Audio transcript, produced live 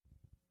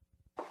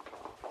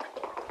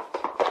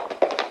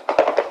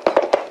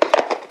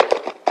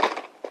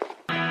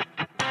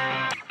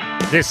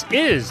This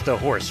is the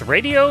Horse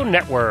Radio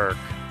Network.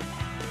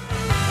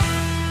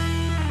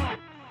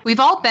 We've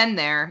all been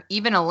there,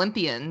 even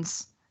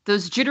Olympians.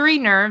 Those jittery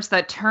nerves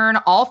that turn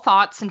all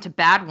thoughts into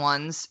bad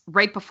ones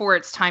right before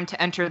it's time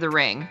to enter the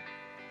ring.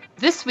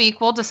 This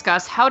week, we'll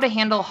discuss how to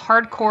handle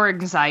hardcore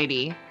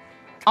anxiety.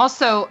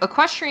 Also,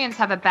 equestrians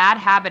have a bad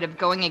habit of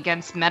going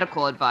against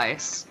medical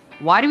advice.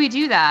 Why do we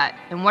do that,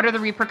 and what are the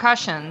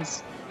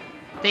repercussions?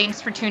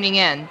 Thanks for tuning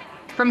in.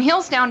 From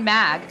Heels Down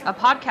Mag, a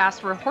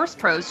podcast where horse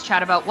pros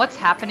chat about what's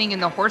happening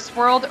in the horse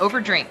world over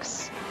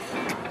drinks.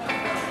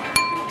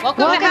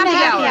 Welcome to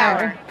Happy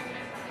Hour.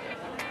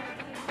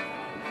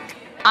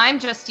 I'm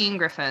Justine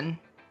Griffin.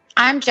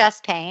 I'm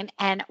Jess Payne,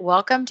 and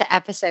welcome to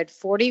episode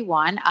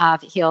 41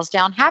 of Heels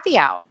Down Happy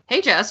Hour.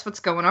 Hey, Jess, what's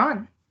going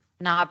on?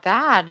 Not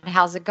bad.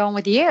 How's it going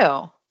with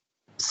you?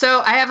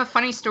 So I have a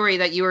funny story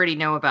that you already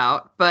know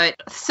about,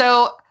 but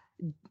so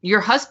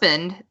your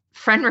husband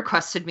friend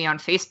requested me on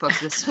Facebook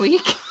this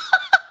week.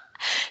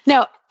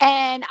 No,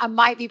 and I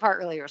might be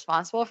partly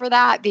responsible for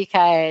that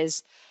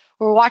because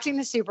we're watching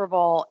the Super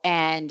Bowl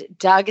and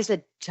Doug is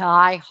a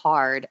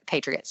diehard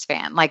Patriots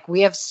fan. Like,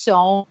 we have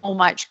so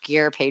much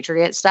gear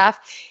Patriot stuff.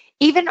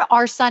 Even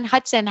our son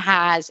Hudson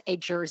has a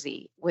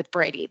jersey with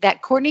Brady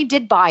that Courtney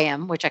did buy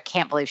him, which I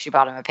can't believe she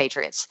bought him a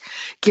Patriots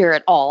gear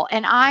at all.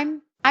 And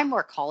I'm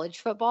more college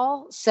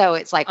football, so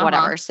it's like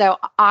whatever. So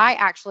I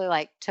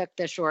actually took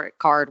the short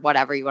card,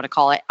 whatever you want to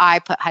call it. I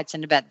put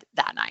Hudson to bed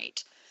that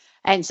night.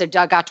 And so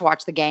Doug got to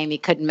watch the game. He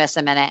couldn't miss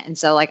a minute. And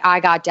so I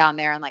got down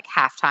there and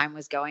halftime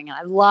was going, and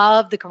I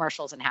love the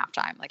commercials in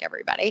halftime, like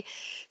everybody.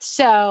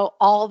 So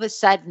all of a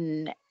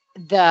sudden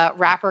the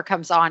rapper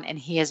comes on and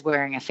he is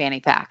wearing a fanny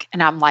pack.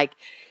 And I'm like,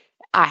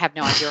 I have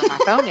no idea where my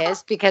phone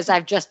is because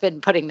I've just been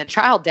putting the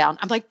child down.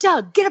 I'm like,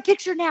 Doug, get a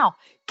picture now.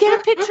 Get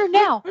a picture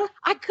now.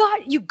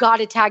 You got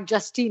to tag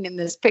Justine in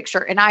this picture.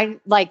 And I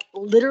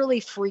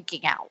literally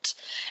freaking out.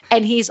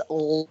 And he's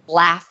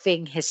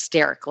laughing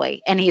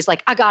hysterically. And he's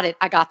like, I got it.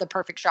 I got the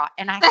perfect shot.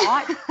 And I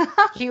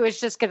thought he was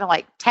just going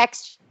to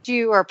text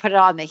you or put it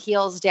on the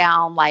Heels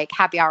Down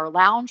Happy Hour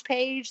Lounge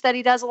page that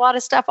he does a lot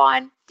of stuff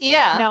on.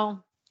 Yeah. No,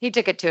 he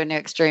took it to a new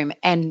extreme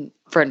and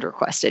friend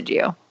requested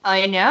you.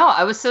 I know.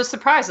 I was so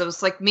surprised. I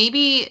was like,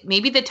 maybe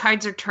the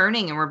tides are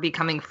turning and we're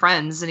becoming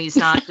friends and he's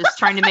not just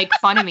trying to make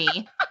fun of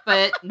me.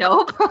 But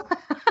nope.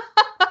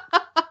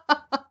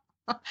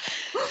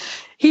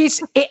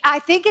 I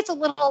think it's a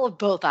little of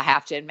both, I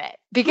have to admit.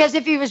 Because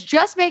if he was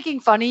just making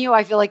fun of you,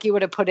 I feel like he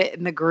would have put it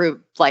in the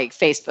group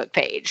Facebook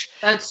page.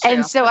 That's true.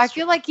 And so I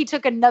feel like he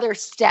took another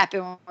step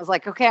and was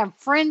like, okay, I'm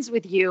friends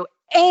with you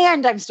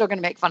and I'm still going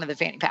to make fun of the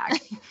fanny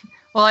pack.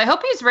 Well, I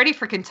hope he's ready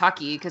for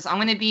Kentucky because I'm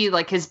going to be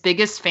his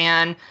biggest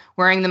fan,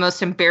 wearing the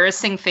most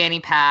embarrassing fanny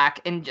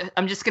pack. And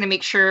I'm just going to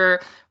make sure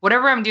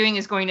whatever I'm doing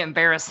is going to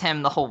embarrass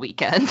him the whole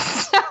weekend.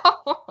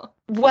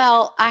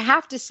 Well, I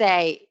have to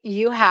say,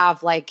 you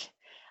have I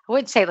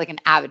would say an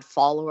avid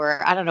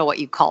follower. I don't know what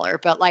you call her,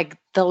 but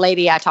the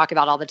lady I talk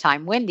about all the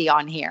time, Wendy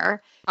on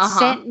here,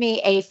 sent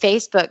me a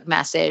Facebook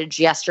message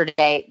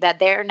yesterday that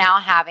they're now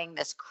having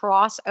this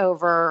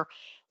crossover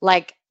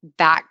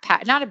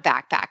backpack, not a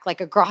backpack,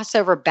 a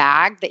crossover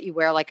bag that you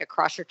wear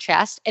across your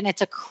chest, and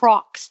it's a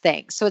Crocs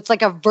thing. So it's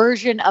a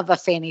version of a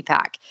fanny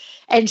pack.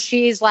 And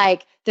she's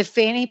the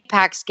fanny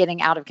pack's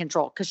getting out of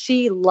control because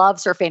she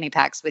loves her fanny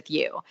packs with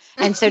you.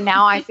 And so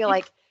now I feel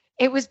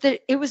it was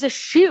a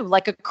shoe,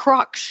 a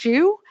Crocs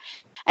shoe.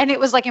 And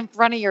it was in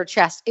front of your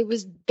chest. It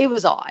was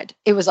odd.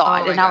 It was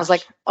odd. And I was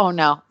like, oh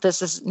no,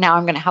 now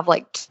I'm going to have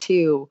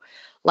two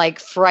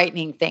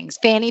frightening things,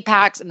 fanny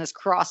packs and this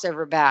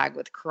crossover bag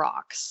with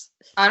Crocs.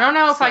 I don't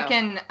know if I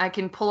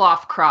can pull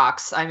off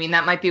Crocs. I mean,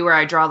 that might be where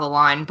I draw the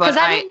line, but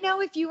I didn't know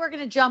if you were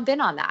going to jump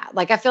in on that.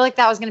 I feel like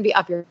that was going to be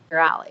up your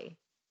alley.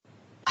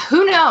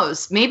 Who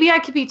knows? Maybe I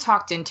could be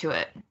talked into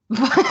it.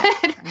 But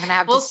I'm going to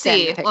have to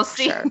see. We'll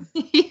see.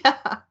 Yeah.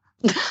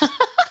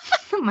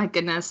 Oh my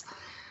goodness.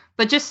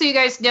 But just so you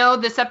guys know,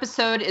 this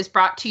episode is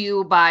brought to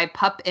you by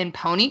Pup and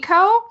Pony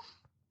Co.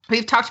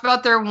 We've talked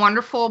about their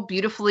wonderful,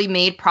 beautifully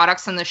made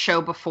products on the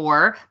show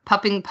before.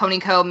 Pup and Pony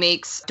Co.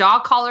 makes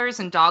dog collars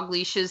and dog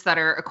leashes that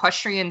are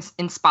equestrian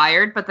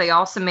inspired, but they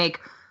also make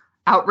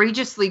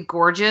outrageously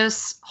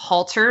gorgeous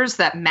halters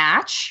that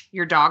match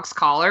your dog's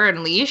collar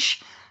and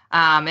leash.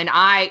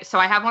 I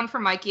have one for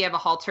Mikey. I have a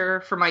halter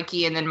for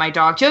Mikey, and then my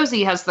dog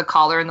Josie has the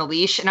collar and the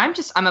leash, and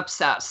I'm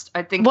obsessed.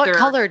 I think. What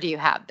color do you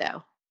have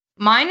though?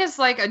 Mine is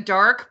a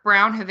dark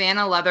brown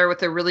Havana leather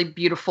with a really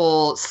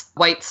beautiful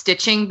white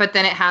stitching, but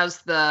then it has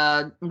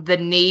the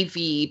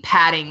navy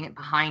padding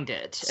behind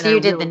it. So you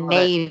did the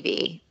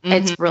navy.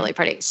 It's really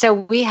pretty. So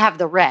we have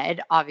the red,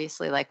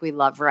 obviously, we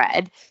love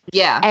red.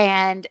 Yeah.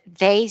 And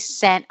they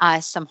sent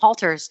us some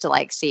halters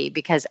to see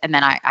and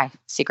then I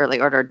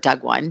secretly ordered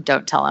Doug one.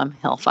 Don't tell him.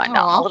 He'll find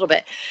out in a little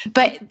bit.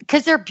 But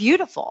because they're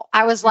beautiful.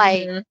 I was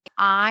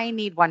I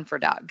need one for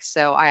Doug.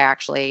 So I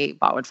actually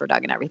bought one for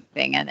Doug and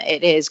everything. And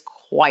it is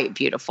quite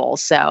beautiful.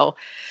 So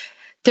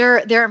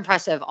they're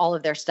impressive, all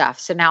of their stuff.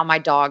 So now my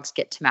dogs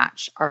get to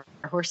match our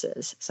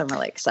horses. So I'm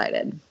really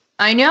excited.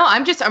 I know.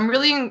 I'm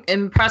really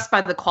impressed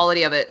by the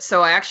quality of it.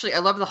 So I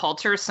love the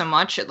halter so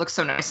much. It looks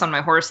so nice on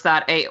my horse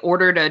that I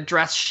ordered a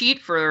dress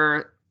sheet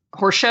for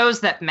horse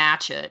shows that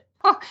match it.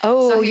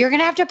 Oh, So you're going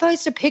to have to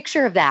post a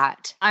picture of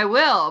that. I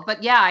will.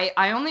 But yeah,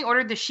 I only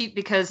ordered the sheet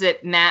because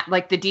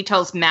like the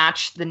details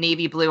match the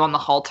navy blue on the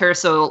halter.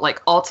 So like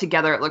all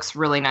together, it looks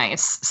really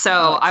nice.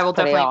 So I will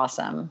definitely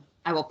awesome.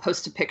 I will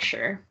post a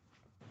picture.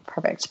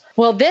 Perfect.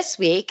 Well, this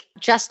week,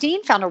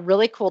 Justine found a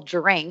really cool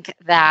drink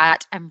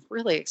that I'm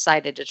really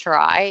excited to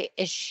try.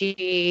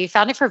 She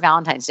found it for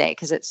Valentine's Day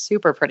because it's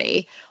super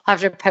pretty. I'll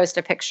have to post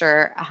a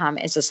picture.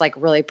 It's this like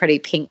really pretty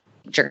pink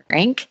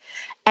drink.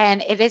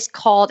 And it is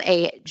called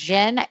a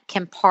Gin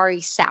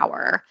Campari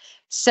Sour.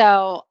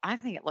 So I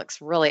think it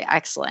looks really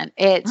excellent.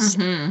 It's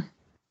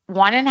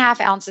 1.5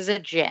 ounces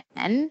of gin,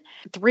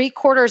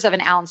 3/4 of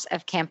an ounce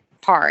of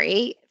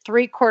Campari,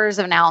 3/4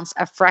 of an ounce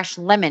of fresh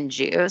lemon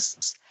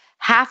juice,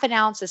 1/2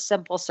 ounce of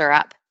simple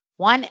syrup,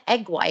 1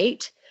 egg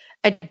white,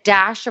 a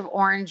dash of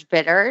orange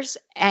bitters,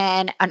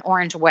 and an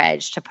orange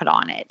wedge to put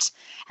on it.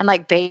 And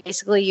like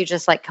basically you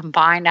just like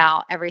combine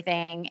out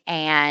everything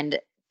and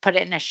put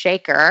it in a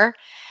shaker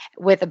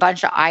with a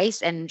bunch of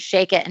ice and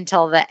shake it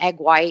until the egg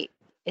white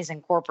is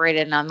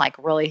incorporated and like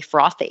really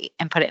frothy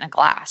and put it in a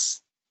glass.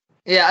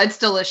 Yeah, it's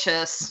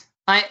delicious.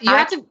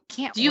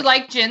 Do you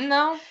like gin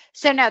though?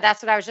 So no,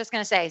 that's what I was just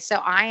going to say. So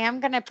I am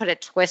going to put a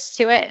twist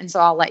to it. And so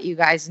I'll let you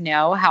guys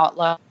know how it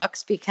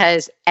looks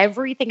because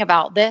everything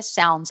about this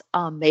sounds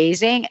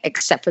amazing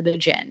except for the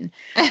gin.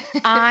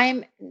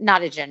 I'm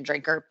not a gin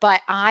drinker,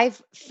 but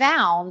I've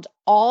found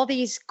all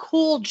these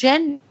cool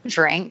gin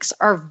drinks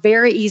are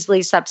very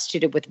easily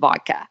substituted with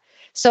vodka.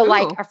 So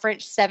like a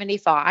French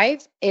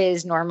 75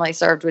 is normally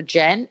served with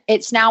gin.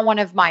 It's now one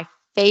of my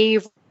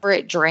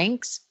favorite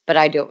drinks, but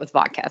I do it with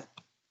vodka.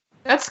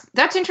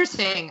 That's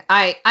interesting.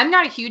 I'm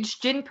not a huge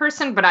gin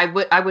person, but I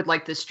would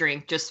like this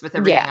drink just with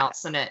everything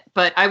else in it.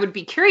 But I would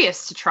be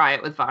curious to try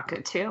it with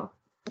vodka too.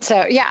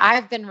 So yeah,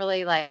 I've been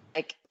really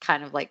like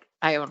kind of like,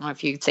 I don't know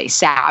if you'd say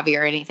savvy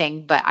or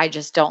anything, but I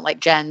just don't like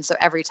gin. So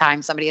every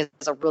time somebody has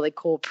a really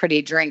cool,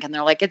 pretty drink and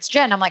they're like, it's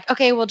gin, I'm like,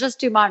 okay, we'll just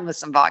do mine with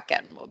some vodka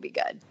and we'll be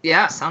good.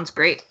 Yeah, sounds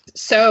great.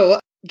 So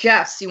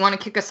Jess, you want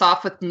to kick us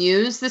off with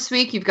news this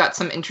week? You've got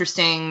some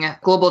interesting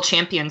Global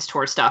Champions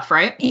Tour stuff,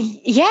 right?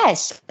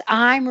 Yes.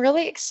 I'm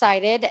really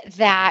excited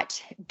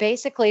that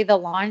basically the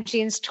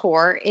Longines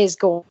Tour is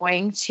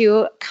going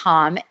to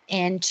come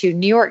into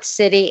New York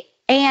City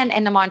and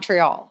into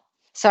Montreal.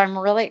 So I'm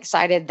really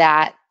excited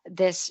that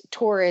this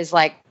tour is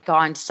like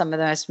gone to some of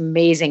the most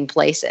amazing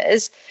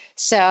places.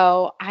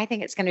 So I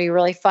think it's going to be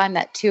really fun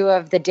that 2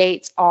 of the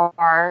dates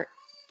are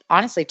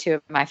honestly 2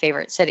 of my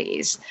favorite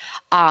cities.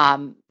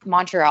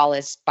 Montreal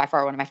is by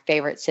far one of my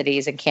favorite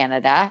cities in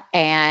Canada.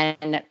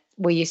 And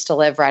we used to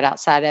live right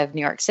outside of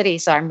New York City.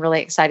 So I'm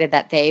really excited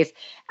that they've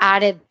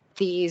added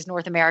these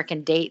North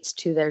American dates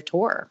to their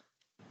tour.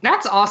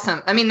 That's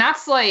awesome. I mean,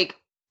 that's like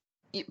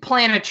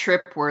plan a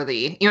trip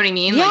worthy. You know what I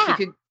mean? Yeah. Like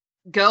you could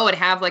go and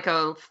have like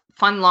a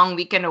fun long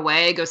weekend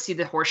away, go see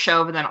the horse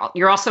show, but then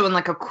you're also in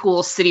like a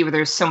cool city where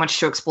there's so much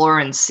to explore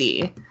and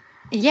see.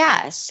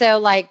 Yeah. So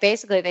like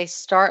basically they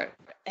start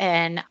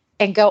and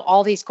go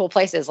all these cool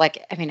places.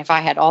 Like, I mean, if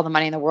I had all the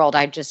money in the world,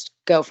 I'd just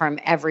go from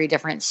every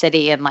different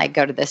city and like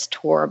go to this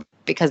tour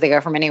because they go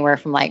from anywhere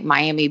from like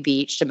Miami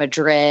Beach to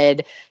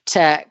Madrid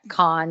to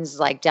Cannes,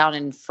 like down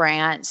in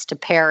France to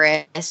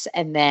Paris.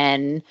 And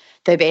then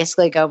they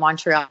basically go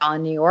Montreal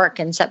and New York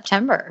in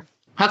September.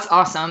 That's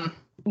awesome.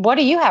 What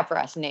do you have for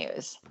us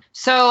news?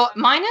 So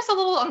mine is a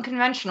little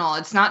unconventional.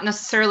 It's not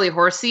necessarily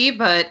horsey,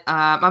 but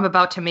I'm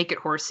about to make it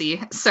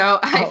horsey. So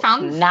I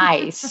found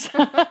nice.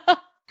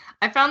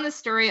 I found this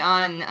story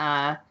on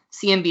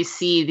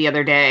CNBC the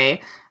other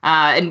day,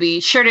 and we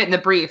shared it in the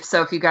brief.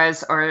 So if you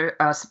guys are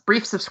a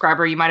brief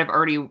subscriber, you might have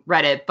already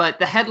read it. But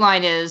the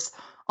headline is,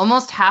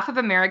 almost half of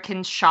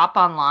Americans shop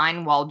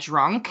online while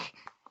drunk.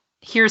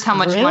 Here's how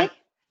much Really?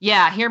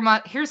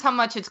 here's how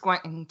much it's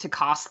going to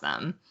cost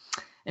them.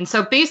 And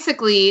so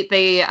basically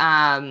they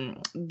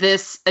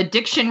this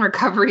addiction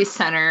recovery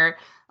center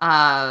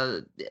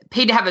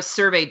paid to have a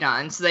survey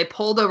done. So they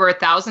polled over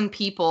 1,000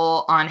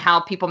 people on how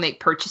people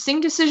make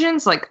purchasing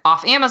decisions, like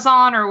off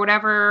Amazon or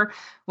whatever.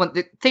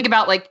 Think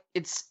about like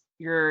it's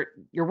your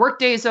work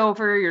day's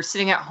over, you're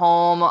sitting at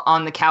home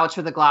on the couch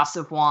with a glass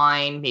of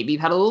wine. Maybe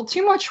you've had a little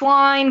too much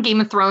wine. Game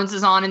of Thrones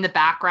is on in the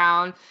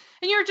background.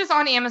 And you're just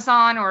on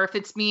Amazon, or if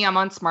it's me, I'm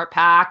on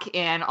SmartPack,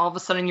 and all of a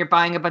sudden you're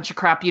buying a bunch of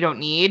crap you don't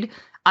need.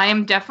 I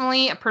am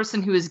definitely a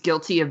person who is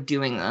guilty of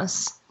doing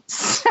this.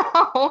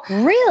 So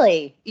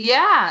Really?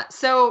 yeah.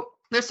 So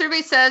the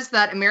survey says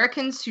that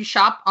Americans who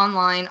shop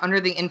online under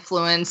the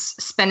influence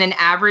spend an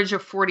average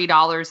of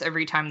 $40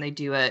 every time they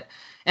do it.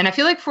 And I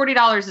feel like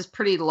 $40 is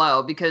pretty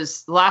low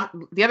because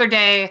the other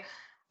day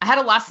I had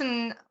a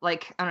lesson,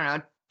 like, I don't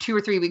know, 2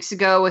 or 3 weeks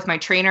ago with my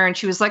trainer. And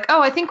she was like,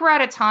 oh, I think we're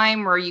at a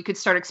time where you could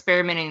start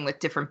experimenting with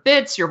different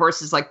bits. Your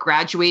horse is like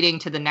graduating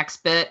to the next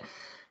bit.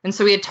 And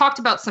so we had talked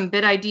about some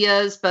bit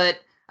ideas,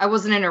 but I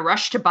wasn't in a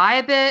rush to buy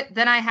a bit.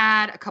 Then I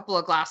had a couple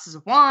of glasses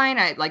of wine.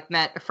 I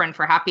met a friend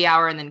for happy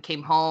hour and then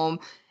came home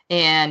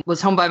and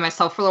was home by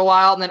myself for a little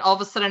while. And then all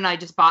of a sudden I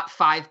just bought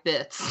 5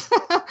 bits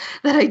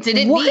that I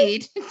didn't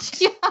need.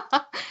 Yeah.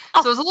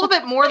 So it was a little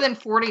bit more than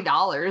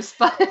 $40,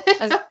 but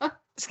I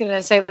was going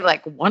to say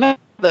like one of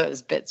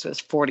those bits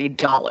was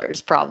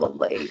 $40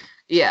 probably.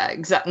 Yeah,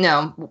 exactly.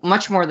 No,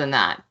 much more than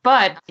that.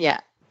 But yeah,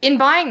 in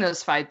buying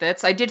those 5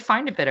 bits, I did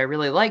find a bit I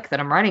really like that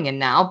I'm writing in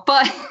now.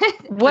 But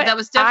that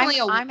was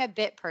definitely I'm a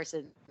bit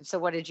person. So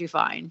what did you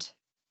find?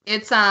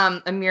 It's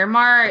a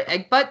Miramar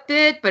egg butt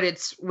bit, but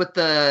it's with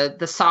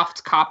the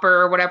soft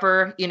copper or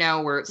whatever,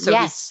 where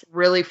it's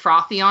really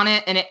frothy on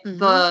it. And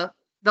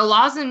the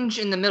lozenge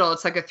in the middle,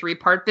 it's like a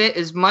 3-part bit,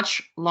 is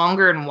much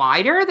longer and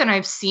wider than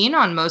I've seen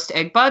on most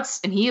egg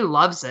butts, and he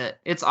loves it.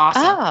 It's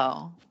awesome.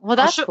 Oh, well,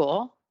 that's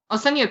cool. I'll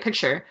send you a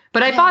picture.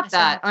 But I bought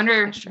that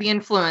under the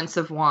influence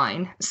of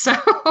wine. So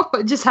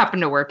it just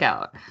happened to work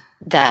out.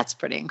 That's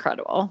pretty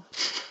incredible.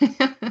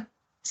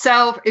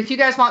 So if you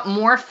guys want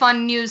more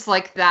fun news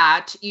like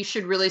that, you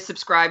should really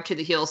subscribe to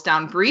the Heels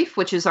Down Brief,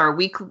 which is our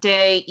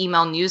weekday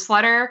email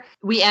newsletter.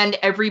 We end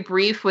every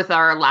brief with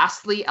our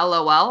lastly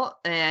LOL,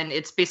 and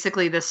it's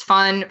basically this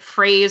fun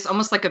phrase,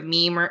 almost like a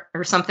meme or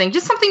something,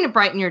 just something to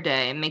brighten your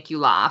day and make you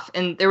laugh.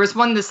 And there was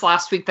one this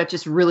last week that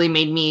just really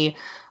made me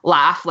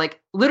laugh,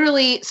 like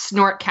literally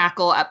snort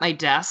cackle at my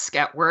desk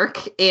at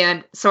work.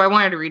 And so I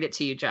wanted to read it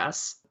to you,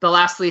 Jess. The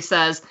lastly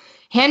says,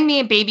 hand me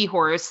a baby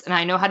horse and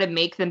I know how to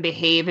make them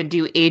behave and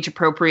do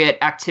age-appropriate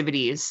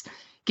activities.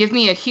 Give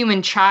me a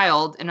human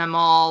child and I'm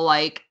all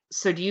like,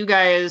 so do you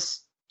guys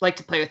like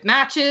to play with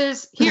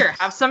matches? Here,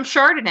 have some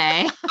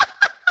Chardonnay.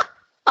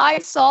 I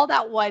saw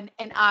that one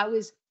and I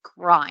was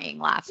crying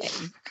laughing.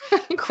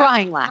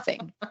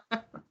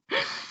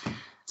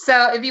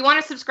 So if you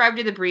want to subscribe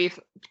to the brief,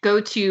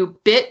 go to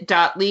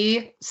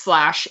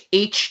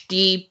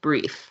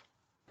bit.ly/hdbrief.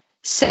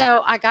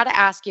 So I got to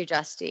ask you,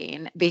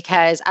 Justine,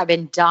 because I've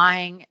been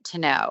dying to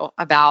know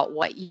about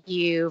what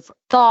you've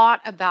thought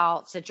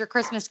about since your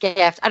Christmas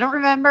gift. I don't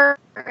remember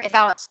if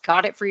Alex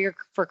got it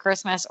for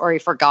Christmas or he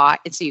forgot,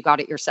 and so you got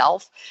it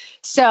yourself.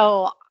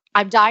 So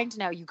I'm dying to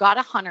know, you got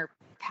a hunter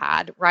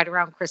pad right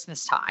around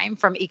Christmas time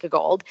from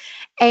EcoGold.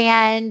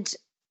 And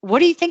what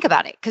do you think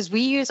about it? Because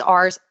we use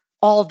ours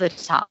all the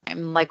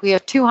time. Like we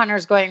have 2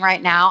 hunters going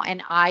right now,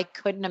 and I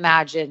couldn't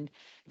imagine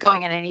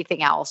going on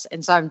anything else.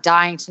 And so I'm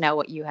dying to know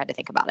what you had to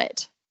think about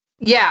it.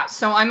 Yeah,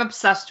 so I'm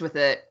obsessed with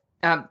it.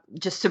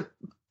 Just to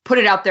put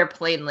it out there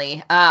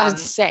plainly. I was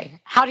going to say,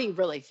 how do you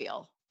really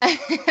feel?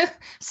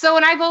 So,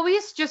 and I've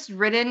always just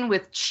ridden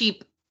with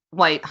cheap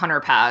white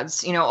hunter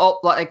pads,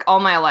 all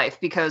my life,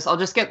 because I'll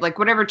just get like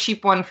whatever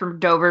cheap one from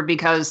Dover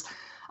because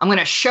I'm going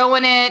to show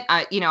in it.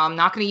 I'm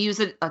not going to use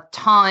it a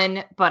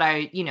ton, but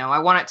I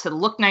want it to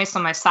look nice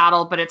on my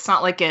saddle, but it's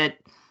not like it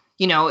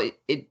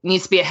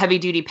needs to be a heavy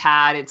duty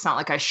pad. It's not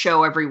like I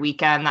show every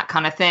weekend, that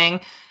kind of thing.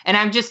 And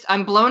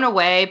I'm blown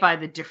away by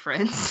the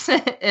difference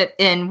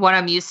in what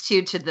I'm used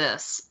to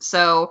this.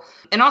 So,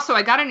 and also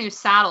I got a new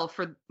saddle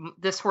for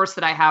this horse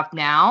that I have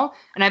now,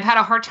 and I've had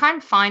a hard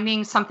time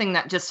finding something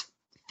that just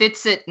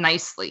fits it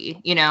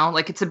nicely,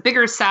 like it's a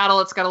bigger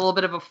saddle. It's got a little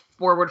bit of a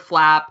forward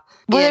flap.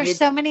 Well, there's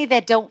so many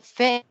that don't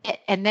fit,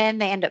 and then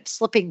they end up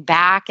slipping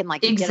back and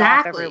like you get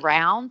off every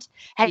round.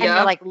 And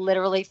you're like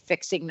literally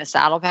fixing the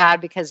saddle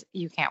pad because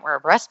you can't wear a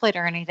breastplate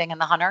or anything in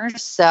the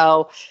hunters.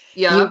 So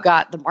you've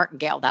got the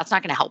martingale. That's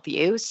not going to help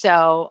you.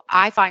 So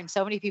I find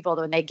so many people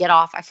that when they get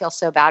off, I feel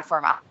so bad for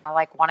them. I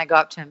like want to go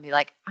up to them and be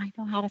like, I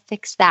know how to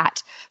fix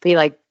that. But you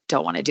like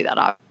don't want to do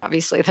that.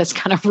 Obviously, that's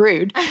kind of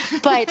rude.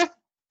 But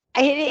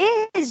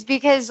it is,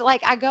 because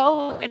like I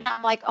go and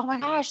I'm like, oh my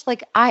gosh,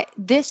 like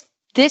this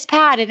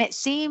pad, and it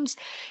seems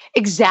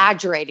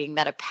exaggerating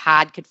that a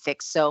pad could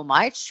fix so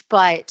much,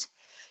 but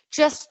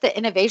just the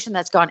innovation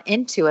that's gone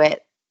into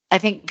it, I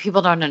think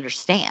people don't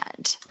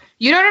understand.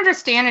 You don't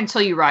understand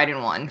until you ride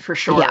in one, for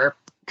sure.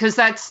 Because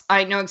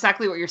I know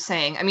exactly what you're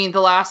saying. I mean, the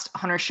last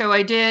hunter show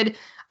I did,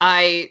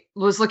 I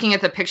was looking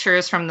at the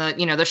pictures from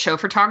the show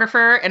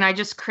photographer, and I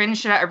just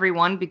cringed at every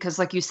one because,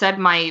 like you said,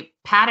 my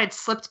pad had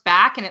slipped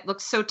back and it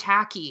looked so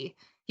tacky.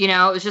 It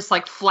was just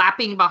like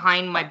flapping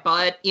behind my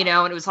butt, and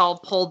it was all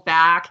pulled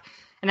back.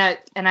 And I've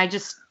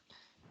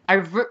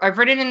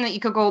ridden in the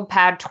EcoGold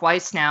pad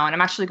twice now, and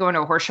I'm actually going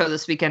to a horse show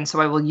this weekend,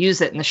 so I will use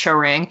it in the show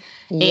ring.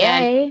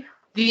 Yay. And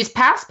these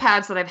past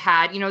pads that I've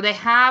had, they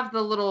have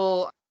the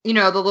little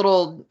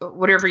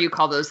whatever you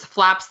call those, the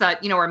flaps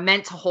that, are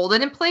meant to hold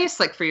it in place,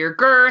 like for your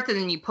girth, and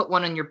then you put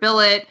one on your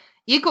billet.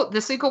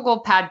 This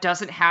EcoGold pad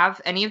doesn't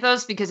have any of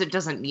those because it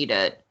doesn't need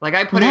it. Like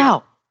I put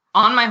it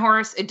on my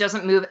horse, it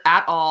doesn't move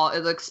at all.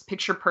 It looks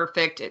picture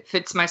perfect. It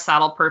fits my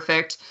saddle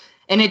perfect.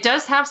 And it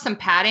does have some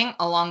padding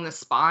along the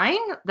spine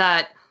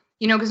that,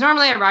 because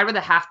normally I ride with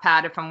a half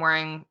pad if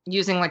I'm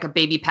using like a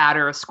baby pad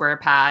or a square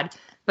pad.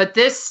 But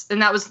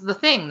that was the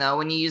thing though,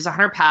 when you use a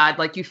hunter pad,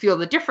 like you feel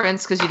the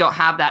difference because you don't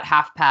have that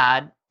half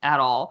pad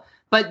at all.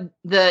 But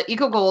the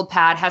EcoGold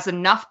pad has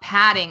enough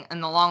padding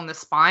and along the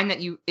spine that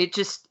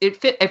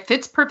it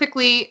fits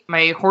perfectly.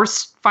 My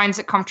horse finds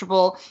it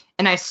comfortable,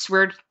 And I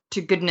swear to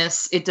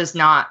goodness, it does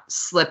not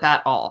slip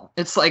at all.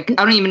 It's like, I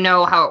don't even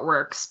know how it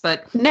works,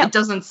 but it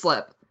doesn't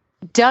slip.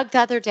 Doug the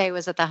other day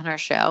was at the Hunter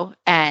show,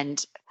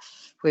 and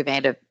we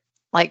made a,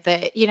 like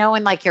the, you know,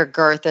 when like your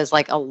girth is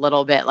like a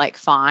little bit like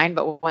fine,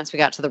 but once we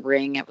got to the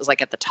ring, it was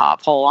like at the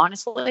top hole,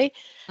 honestly.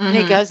 And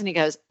he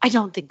goes, I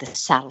don't think the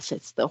saddle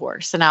fits the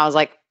horse. And I was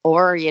like,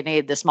 or you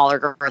need the smaller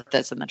girth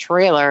that's in the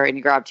trailer and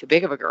you grab too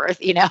big of a girth,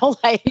 you know,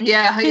 like,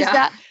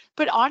 that.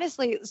 But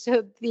honestly,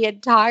 so the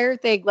entire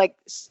thing, like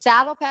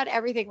saddle pad,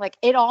 everything, like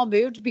it all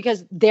moved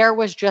because there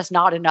was just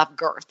not enough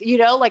girth, you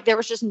know, like there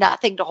was just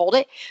nothing to hold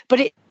it,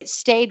 but it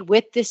stayed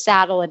with the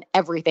saddle and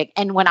everything.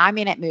 And when I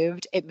mean it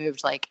moved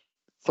like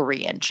 3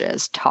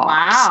 inches tops.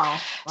 Wow.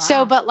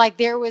 So, but like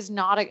there was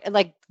not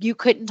like you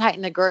couldn't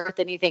tighten the girth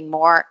anything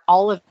more,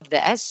 all of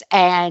this.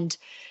 And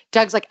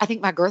Doug's like, I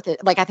think my girth is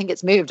like, I think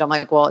it's moved. I'm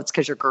like, well, it's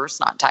because your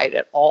girth's not tight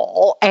at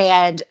all.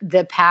 And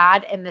the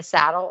pad and the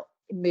saddle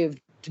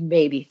moved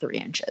maybe 3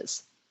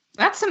 inches.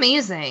 That's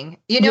amazing.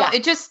 You know,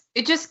 it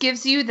just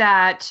gives you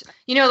that,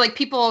 you know, like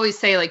people always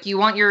say, like, you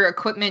want your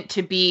equipment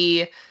to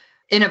be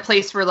in a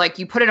place where like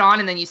you put it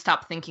on and then you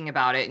stop thinking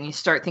about it and you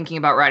start thinking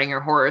about riding your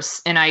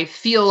horse. And I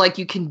feel like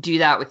you can do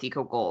that with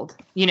EcoGold,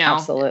 you know?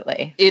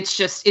 Absolutely. It's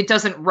just, it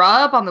doesn't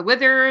rub on the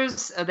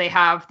withers. They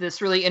have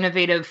this really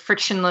innovative,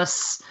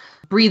 frictionless,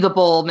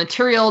 breathable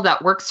material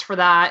that works for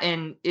that.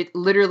 And it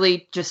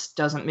literally just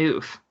doesn't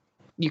move.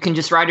 You can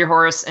just ride your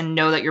horse and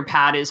know that your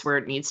pad is where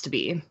it needs to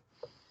be.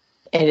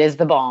 It is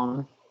the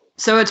bomb.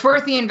 So it's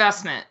worth the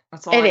investment.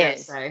 That's all I gotta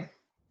say.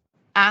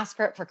 Ask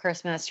for it for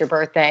Christmas, your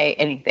birthday,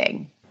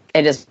 anything.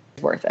 It is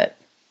worth it.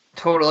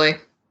 Totally.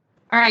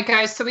 All right,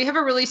 guys. So we have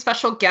a really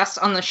special guest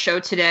on the show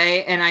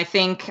today, and I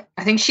think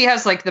she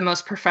has like the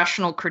most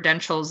professional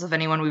credentials of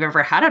anyone we've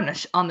ever had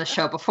on the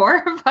show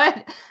before.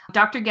 But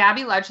Dr.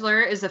 Gabby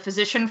Ledgler is a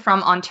physician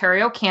from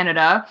Ontario,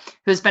 Canada,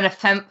 who has been a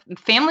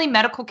family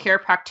medical care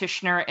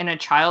practitioner and a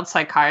child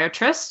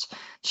psychiatrist.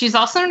 She's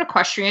also an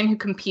equestrian who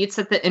competes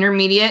at the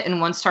intermediate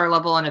and 1-star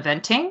level in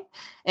eventing.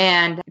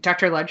 And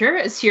Dr. Ledgler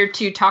is here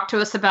to talk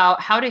to us about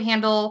how to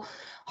handle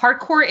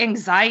hardcore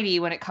anxiety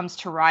when it comes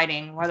to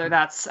riding, whether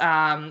that's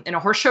in a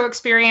horse show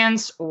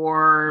experience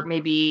or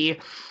maybe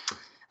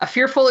a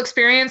fearful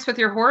experience with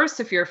your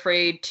horse if you're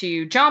afraid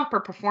to jump or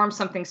perform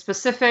something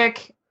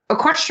specific.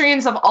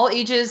 Equestrians of all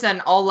ages and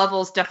all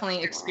levels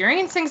definitely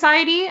experience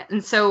anxiety.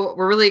 And so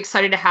we're really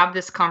excited to have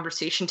this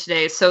conversation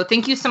today. So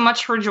thank you so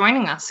much for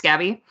joining us,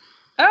 Gabby.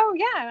 Oh,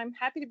 yeah. I'm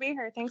happy to be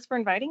here. Thanks for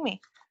inviting me.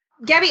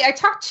 Gabby, I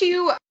talked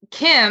to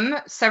Kim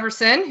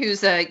Severson,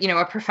 who's a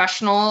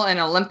professional and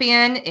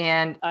Olympian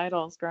and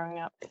idols growing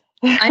up.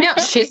 I know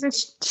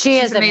she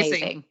is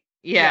amazing.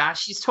 Yeah,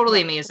 she's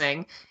totally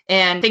amazing.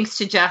 And thanks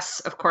to Jess,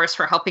 of course,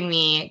 for helping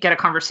me get a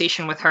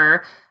conversation with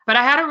her. But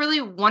I had a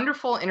really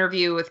wonderful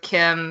interview with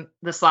Kim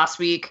this last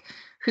week,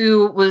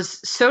 who was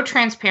so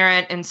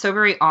transparent and so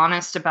very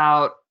honest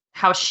about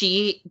how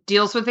she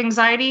deals with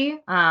anxiety,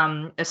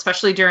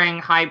 especially during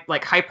high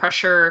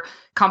pressure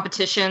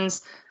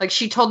competitions. Like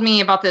she told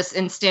me about this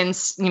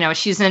instance, you know,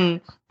 she's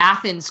in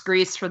Athens,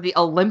 Greece for the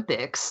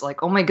Olympics.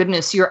 Like, oh my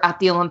goodness, you're at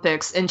the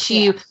Olympics. And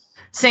she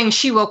saying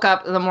she woke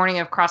up the morning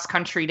of cross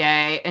country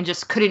day and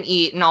just couldn't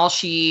eat. And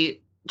she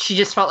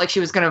just felt like she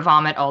was going to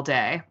vomit all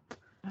day.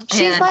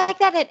 She's like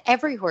that at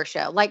every horse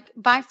show. Like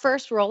my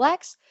first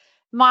Rolex,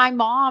 my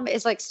mom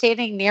is like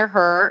standing near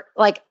her,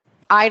 like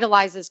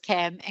idolizes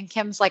Kim, and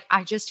Kim's like,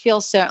 I just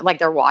feel so like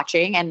they're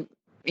watching, and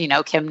you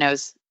know, Kim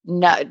does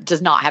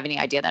not have any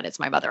idea that it's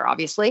my mother,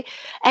 obviously,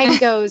 and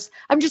goes,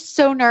 I'm just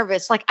so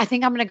nervous, like I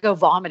think I'm gonna go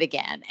vomit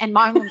again. And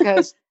my mom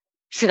goes,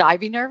 should I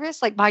be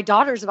nervous? Like my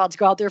daughter's about to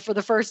go out there for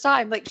the first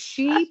time. Like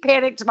she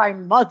panicked my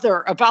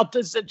mother about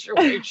the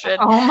situation.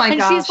 Oh my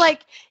gosh. And she's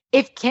like,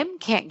 if Kim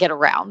can't get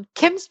around,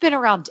 Kim's been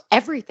around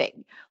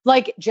everything.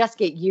 Like,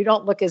 Jessica, you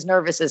don't look as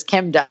nervous as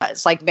Kim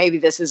does. Like, maybe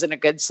this isn't a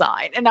good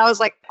sign. And I was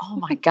like, oh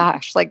my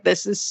gosh, like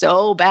this is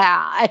so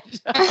bad.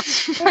 Oh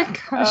my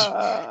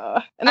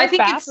gosh. And I think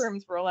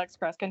bathrooms for Rolex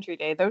Cross Country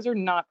Day, those are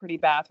not pretty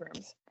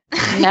bathrooms.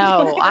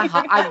 No, I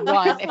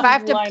run. If I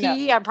have to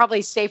pee, I'm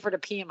probably safer to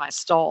pee in my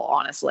stall,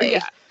 honestly.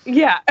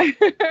 Yeah.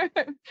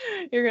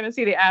 You're going to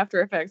see the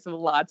after effects of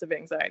lots of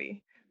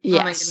anxiety. Yes.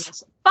 Oh my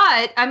goodness.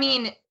 But I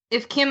mean,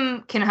 if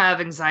Kim can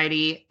have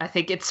anxiety, I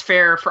think it's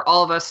fair for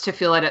all of us to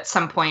feel it at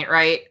some point,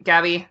 right,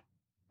 Gabby?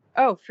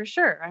 Oh, for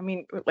sure. I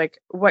mean,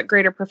 like, what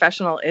greater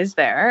professional is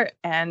there?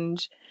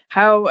 And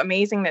how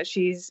amazing that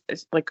she's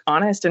like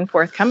honest and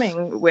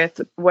forthcoming with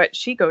what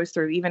she goes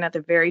through, even at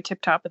the very tip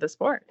top of the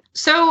sport.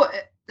 So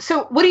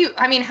what do you?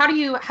 I mean, how do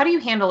you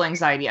handle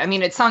anxiety? I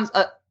mean, it sounds.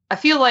 I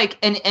feel like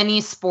in any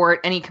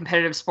sport, any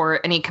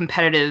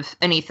competitive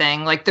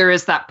anything, like there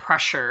is that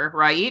pressure,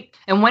 right?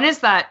 And when is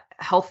that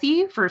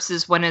healthy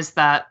versus when is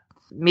that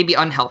maybe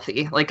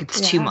unhealthy? Like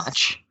it's too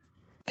much.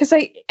 Because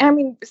I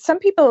mean, some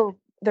people,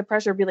 the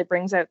pressure really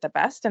brings out the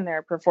best in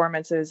their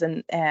performances,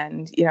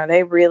 and you know,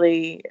 they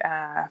really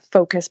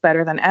focus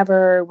better than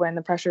ever when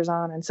the pressure's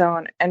on and so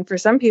on. And for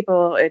some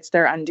people, it's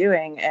their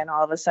undoing, and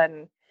all of a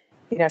sudden,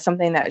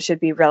 something that should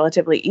be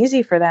relatively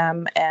easy for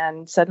them,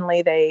 and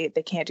suddenly they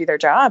can't do their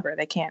job or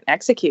they can't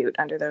execute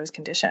under those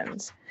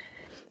conditions.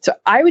 So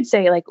I would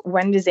say, like,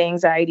 when does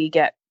anxiety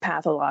get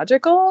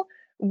pathological?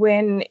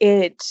 When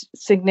it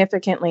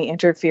significantly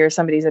interferes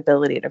somebody's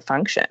ability to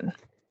function.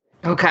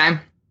 Okay.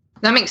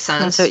 That makes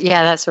sense. So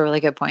yeah, that's a really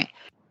good point.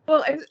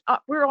 Well,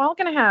 we're all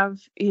going to have,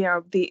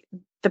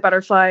 the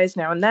butterflies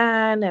now and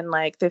then, and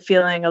like the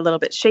feeling a little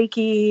bit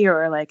shaky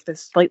or like the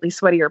slightly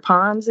sweatier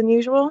palms than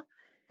usual.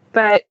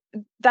 But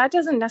that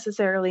doesn't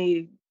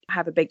necessarily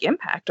have a big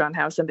impact on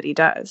how somebody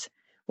does.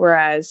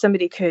 Whereas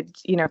somebody could,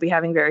 be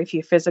having very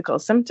few physical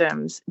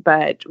symptoms,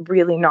 but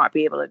really not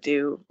be able to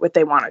do what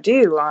they want to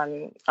do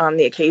on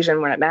the occasion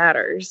when it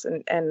matters.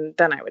 And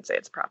then I would say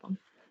it's a problem.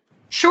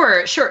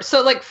 Sure.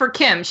 So like for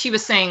Kim, she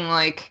was saying,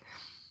 like,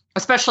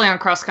 especially on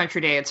cross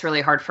country day, it's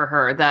really hard for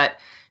her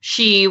that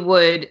she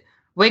would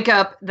wake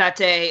up that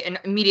day and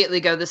immediately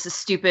go, this is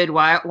stupid.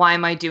 Why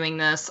am I doing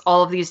this?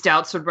 All of these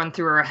doubts would run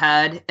through her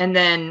head. And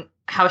then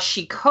how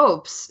she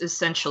copes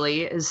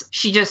essentially is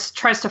she just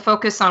tries to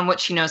focus on what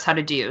she knows how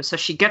to do. So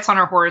she gets on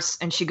her horse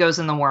and she goes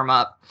in the warm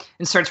up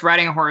and starts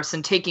riding a horse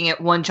and taking it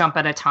one jump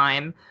at a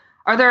time.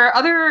 Are there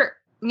other,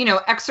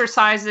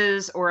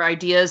 exercises or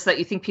ideas that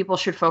you think people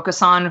should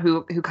focus on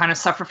who kind of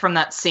suffer from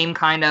that same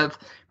kind of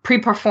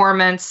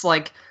pre-performance,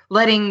 like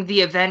letting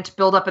the event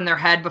build up in their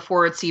head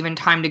before it's even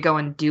time to go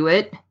and do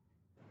it?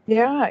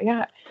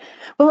 Yeah.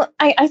 Well,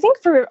 I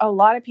think for a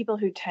lot of people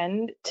who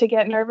tend to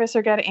get nervous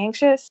or get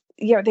anxious,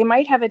 they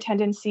might have a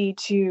tendency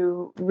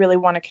to really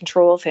want to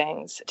control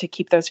things to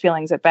keep those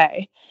feelings at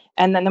bay.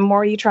 And then the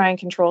more you try and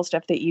control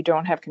stuff that you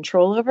don't have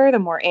control over, the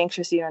more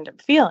anxious you end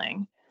up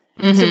feeling.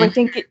 Mm-hmm. So I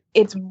think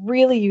it's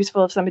really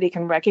useful if somebody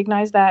can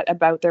recognize that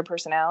about their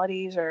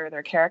personalities or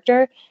their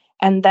character,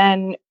 and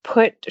then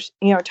put,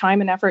 time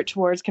and effort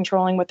towards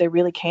controlling what they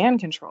really can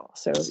control.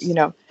 So,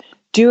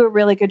 do a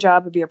really good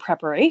job of your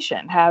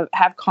preparation. Have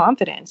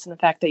confidence in the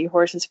fact that your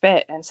horse is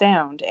fit and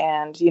sound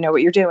and you know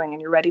what you're doing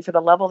and you're ready for the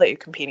level that you're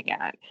competing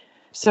at.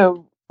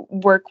 So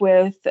work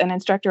with an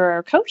instructor or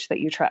a coach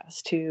that you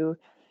trust who,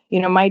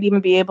 might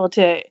even be able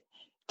to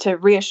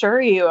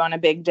reassure you on a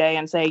big day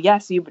and say,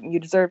 yes, you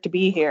deserve to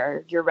be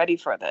here. You're ready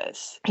for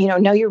this.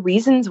 Know your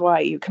reasons why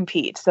you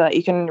compete so that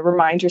you can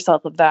remind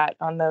yourself of that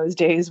on those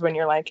days when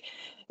you're like,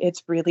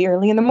 it's really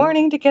early in the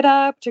morning to get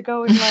up, to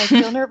go and like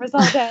feel nervous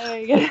all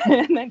day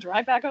and then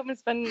drive back home and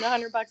spend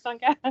 $100 on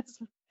gas.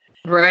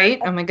 Right.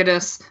 Oh my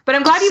goodness. But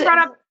I'm glad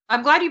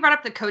you brought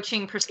up the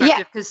coaching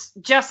perspective, because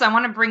Jess, I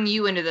want to bring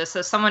you into this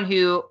as someone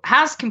who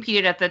has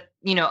competed at the,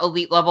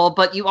 elite level,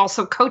 but you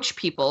also coach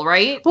people,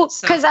 right? Well,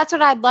 because that's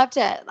what I'd love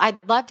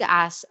to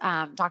ask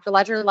Dr.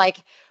 Ledger,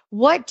 like,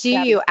 what do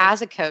you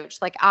as a coach,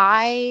 like,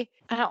 I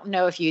don't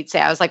know if you'd say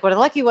I was like one of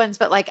the lucky ones,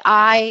 but like,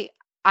 I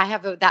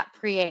have that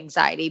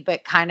pre-anxiety,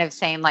 but kind of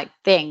same like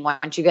thing.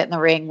 Once you get in the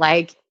ring,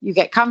 like you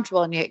get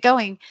comfortable and you get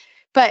going.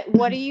 But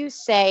what do you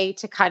say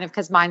to kind of,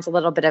 because mine's a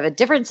little bit of a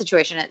different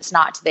situation. It's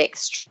not to the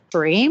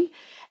extreme.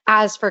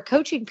 As for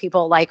coaching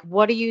people, like,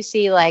 what do you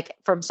see like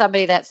from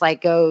somebody that's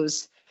like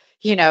goes,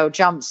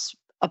 jumps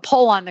a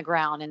pole on the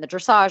ground in the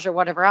dressage or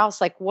whatever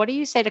else? Like, what do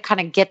you say to kind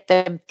of get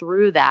them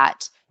through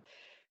that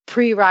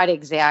pre-ride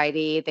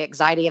anxiety, the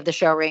anxiety of the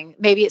show ring?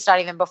 Maybe it's not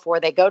even before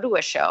they go to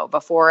a show,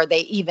 before they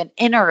even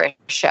enter a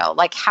show.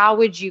 Like, how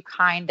would you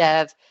kind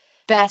of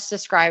best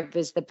describe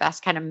as the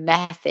best kind of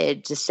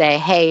method to say,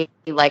 hey,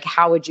 like,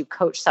 how would you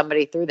coach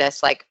somebody through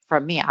this? Like,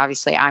 from me,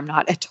 obviously, I'm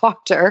not a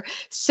doctor.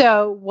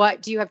 So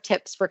what do you have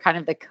tips for kind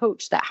of the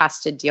coach that has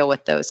to deal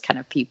with those kind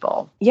of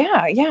people?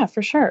 Yeah,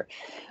 for sure.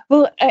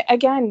 Well,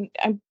 again,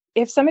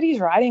 if somebody's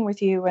riding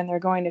with you and they're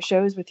going to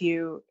shows with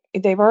you,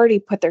 they've already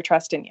put their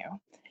trust in you.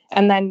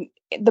 And then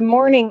the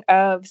morning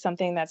of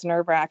something that's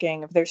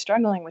nerve-wracking, if they're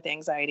struggling with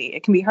anxiety,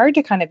 it can be hard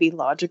to kind of be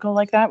logical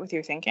like that with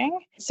your thinking.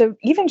 So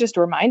even just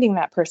reminding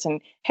that person,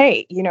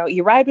 hey,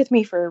 you ride with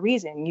me for a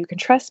reason. You can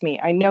trust me.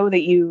 I know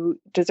that you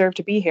deserve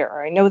to be here,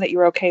 or I know that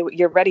you're okay.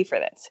 You're ready for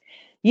this.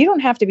 You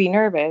don't have to be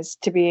nervous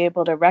to be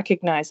able to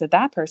recognize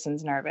that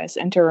person's nervous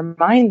and to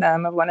remind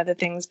them of one of the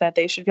things that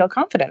they should feel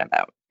confident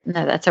about.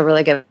 No, that's a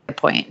really good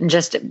point. And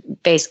just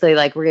basically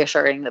like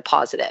reassuring the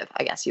positive,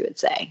 I guess you would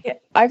say. Yeah.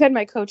 I've had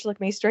my coach look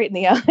me straight in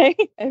the eye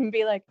and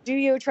be like, do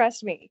you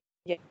trust me?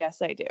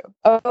 Yes, I do.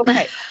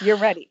 Okay, you're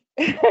ready.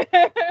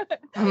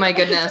 Oh my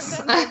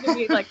goodness.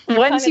 Like,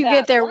 once you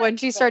get there,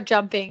 once you start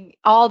jumping,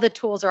 all the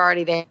tools are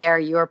already there.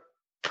 You're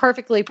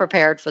perfectly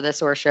prepared for this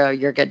horse show.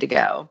 You're good to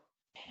go.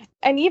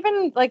 And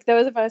even like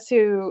those of us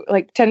who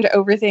like tend to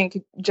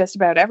overthink just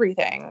about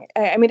everything.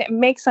 I mean, it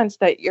makes sense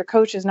that your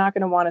coach is not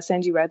going to want to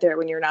send you out there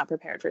when you're not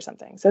prepared for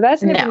something. So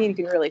that's an opinion you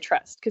can really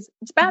trust, because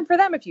it's bad for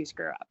them if you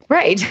screw up.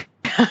 Right.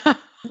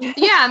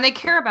 Yeah. And they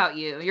care about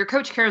you. Your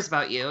coach cares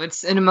about you.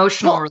 It's an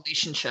emotional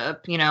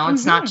relationship.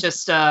 It's not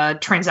just a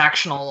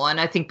transactional one.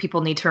 I think people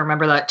need to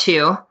remember that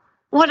too.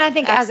 Well, I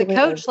think Absolutely.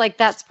 As a coach, like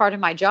that's part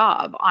of my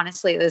job,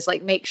 honestly, is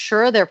like make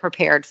sure they're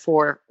prepared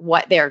for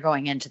what they're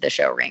going into the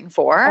show ring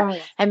for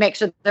and make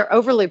sure they're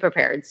overly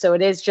prepared. So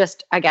it is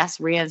just, I guess,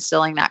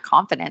 reinstilling that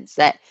confidence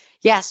that,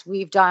 yes,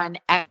 we've done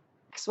X,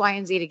 X, Y,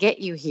 and Z to get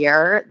you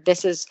here.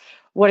 This is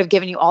would have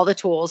given you all the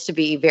tools to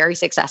be very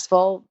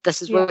successful.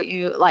 This is what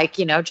you like,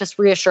 just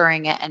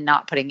reassuring it and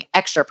not putting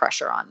extra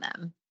pressure on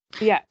them.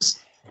 Yeah.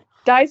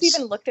 Di's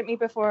even looked at me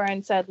before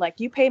and said, like,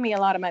 you pay me a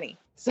lot of money.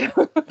 So make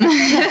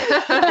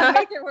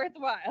it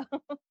worthwhile.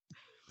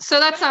 So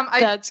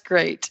that's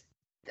great.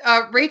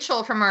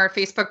 Rachel from our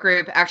Facebook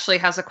group actually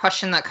has a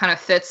question that kind of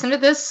fits into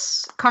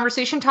this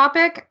conversation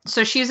topic.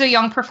 So she's a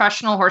young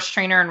professional horse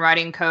trainer and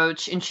riding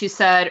coach. And she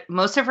said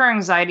most of her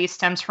anxiety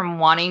stems from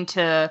wanting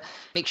to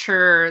make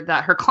sure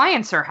that her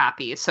clients are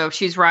happy. So if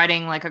she's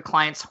riding like a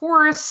client's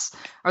horse,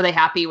 are they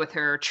happy with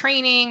her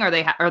training?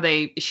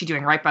 Is she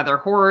doing right by their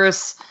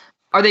horse?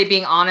 Are they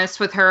being honest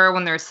with her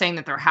when they're saying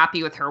that they're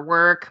happy with her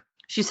work?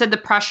 She said the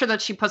pressure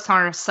that she puts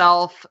on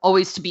herself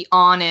always to be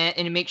on it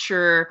and to make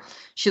sure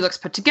she looks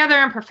put together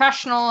and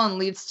professional and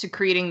leads to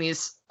creating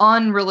these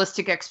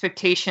unrealistic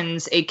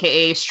expectations,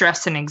 aka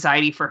stress and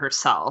anxiety for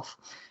herself.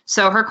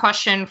 So her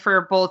question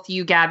for both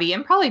you, Gabby,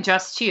 and probably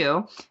Jess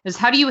too, is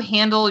how do you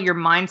handle your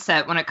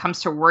mindset when it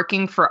comes to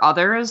working for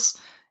others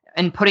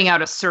and putting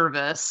out a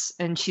service?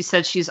 And she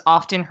said she's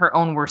often her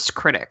own worst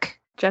critic.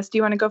 Jess, do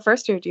you want to go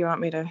first or do you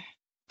want me to?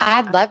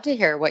 I'd love to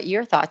hear what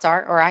your thoughts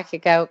are, or I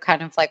could go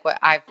kind of like what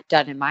I've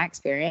done in my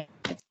experience.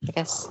 I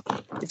guess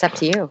it's up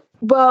to you.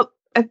 Well,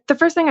 the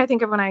first thing I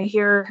think of when I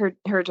hear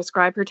her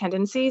describe her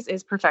tendencies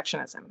is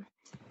perfectionism.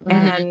 Mm-hmm.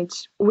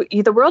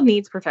 And the world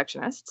needs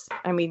perfectionists.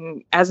 I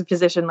mean, as a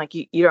physician, like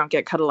you don't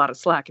get cut a lot of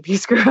slack if you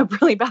screw up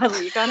really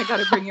badly. You kind of got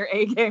to bring your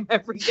A game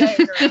every day,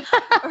 or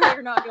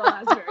you're not going to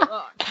last very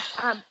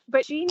long.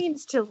 But she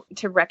needs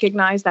to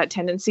recognize that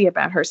tendency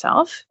about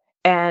herself.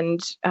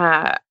 And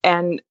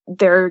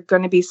there are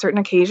going to be certain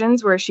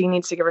occasions where she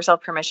needs to give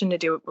herself permission to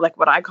do like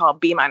what I call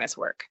B-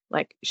 work.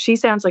 Like she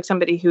sounds like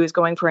somebody who is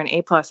going for an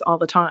A+ all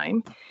the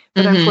time.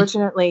 But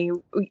unfortunately,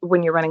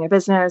 when you're running a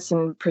business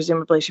and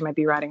presumably she might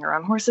be riding her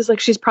own horses, like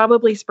she's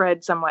probably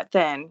spread somewhat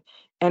thin.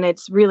 And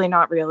it's really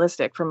not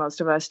realistic for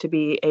most of us to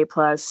be A+,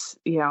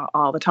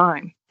 all the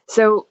time.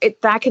 So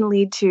that can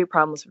lead to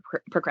problems with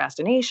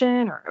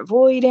procrastination or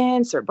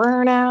avoidance or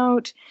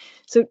burnout.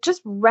 So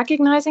just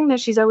recognizing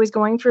that she's always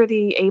going for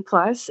the A+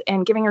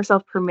 and giving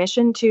herself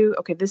permission to,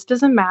 okay, this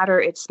doesn't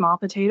matter. It's small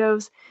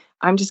potatoes.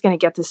 I'm just going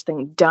to get this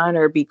thing done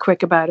or be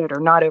quick about it or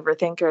not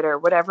overthink it or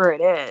whatever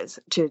it is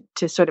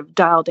to sort of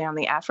dial down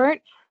the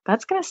effort.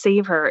 That's going to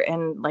save her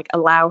and like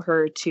allow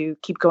her to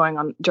keep going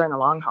on during the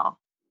long haul.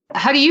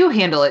 How do you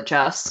handle it,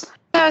 Jess?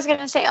 I was going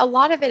to say a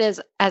lot of it is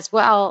as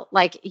well,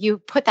 like you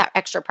put that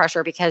extra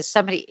pressure because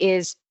somebody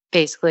is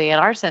basically, in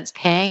our sense,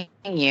 paying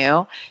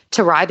you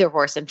to ride their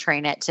horse and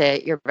train it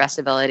to your best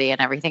ability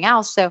and everything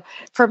else. So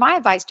for my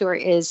advice to her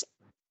is,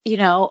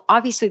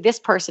 obviously this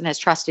person has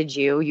trusted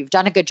you. You've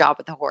done a good job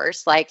with the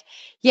horse. Like,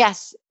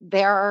 yes,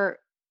 there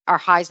are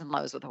highs and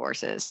lows with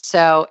horses.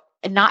 So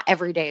not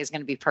every day is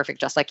going to be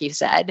perfect, just like you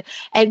said.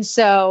 And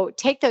so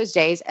take those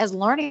days as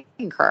learning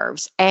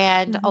curves.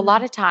 And a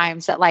lot of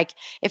times that like,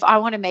 if I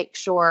want to make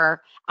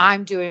sure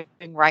I'm doing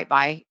right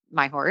by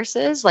my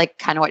horses, like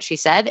kind of what she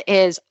said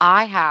is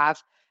I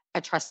have a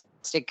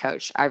trusted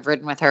coach. I've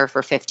ridden with her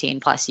for 15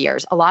 plus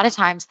years. A lot of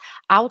times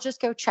I'll just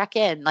go check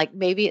in. Like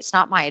maybe it's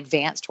not my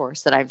advanced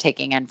horse that I'm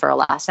taking in for a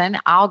lesson.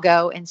 I'll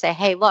go and say,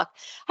 hey, look,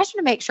 I just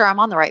want to make sure I'm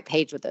on the right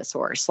page with this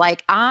horse.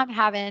 Like I'm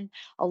having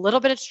a little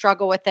bit of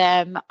struggle with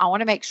them. I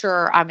want to make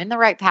sure I'm in the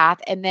right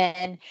path. And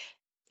then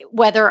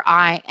whether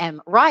I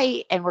am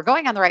right and we're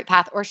going on the right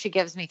path, or she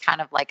gives me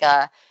kind of like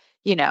a,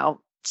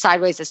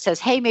 sideways that says,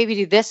 hey, maybe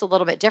do this a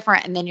little bit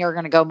different. And then you're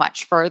going to go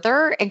much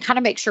further and kind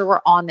of make sure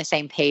we're on the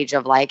same page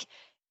of like,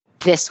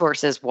 this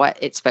horse is what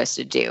it's supposed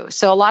to do.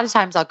 So a lot of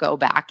times I'll go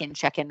back and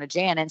check in with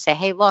Jan and say,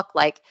 hey, look,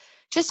 like,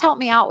 just help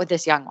me out with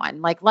this young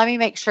one. Like, let me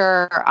make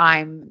sure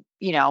I'm,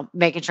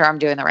 making sure I'm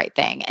doing the right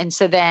thing. And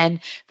so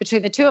then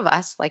between the two of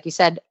us, like you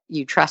said,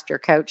 you trust your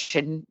coach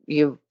and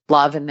you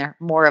love, and they're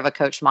more of a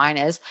coach. Mine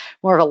is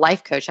more of a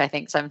life coach, I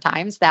think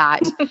sometimes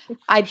that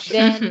I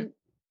then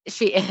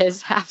she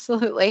is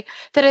absolutely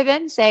that I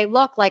then say,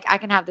 look, like I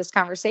can have this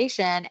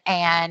conversation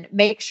and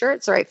make sure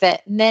it's the right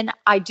fit. And then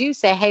I do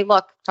say, hey,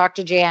 look, talk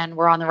to Jan.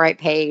 We're on the right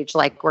page.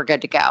 Like we're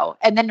good to go.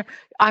 And then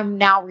I'm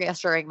now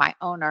reassuring my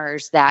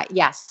owners that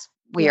yes,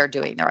 we are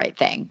doing the right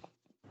thing.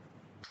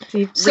 So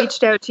you've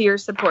reached out to your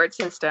support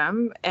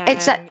system and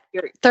it's a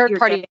third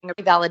party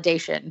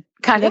validation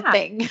kind of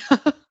thing.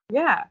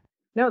 Yeah.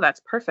 No, that's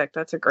perfect.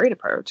 That's a great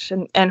approach.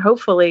 And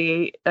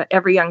hopefully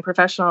every young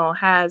professional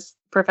has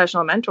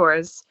professional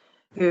mentors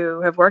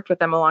who have worked with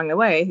them along the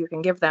way, who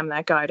can give them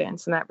that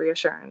guidance and that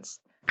reassurance.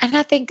 And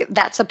I think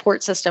that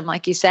support system,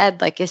 like you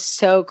said, like is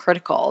so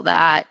critical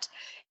that,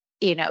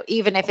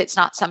 even if it's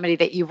not somebody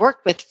that you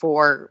worked with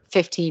for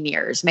 15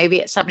 years, maybe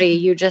it's somebody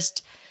you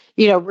just,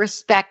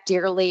 respect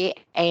dearly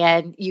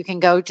and you can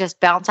go just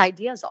bounce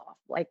ideas off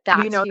like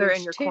that. They're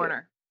in your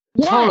corner.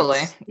 Yes.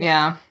 Totally.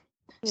 Yeah.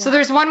 So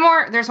there's one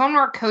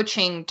more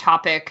coaching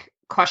topic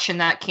question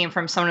that came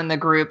from someone in the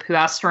group who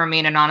asked to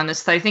remain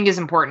anonymous that I think is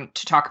important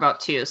to talk about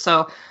too.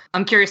 So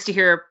I'm curious to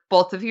hear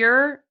both of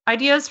your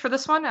ideas for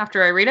this one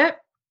after I read it.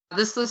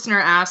 This listener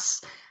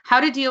asks, how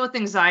to deal with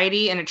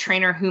anxiety and a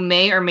trainer who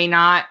may or may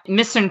not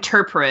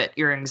misinterpret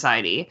your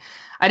anxiety.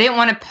 She didn't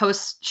want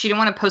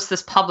to post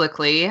this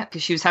publicly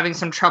because she was having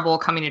some trouble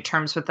coming to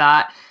terms with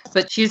that.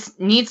 But she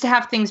needs to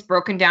have things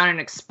broken down and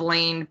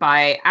explained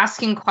by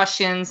asking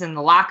questions, and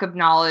the lack of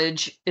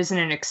knowledge isn't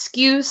an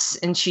excuse.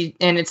 And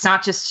it's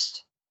not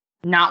just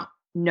not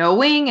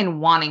knowing and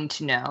wanting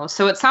to know.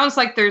 So it sounds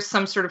like there's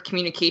some sort of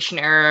communication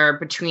error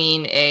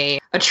between a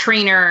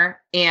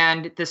trainer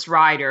and this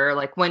rider,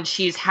 like when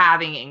she's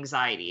having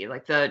anxiety,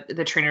 like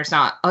the trainer's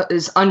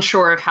is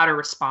unsure of how to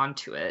respond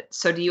to it.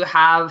 So do you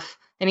have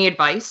any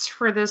advice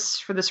for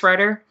this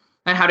rider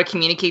on how to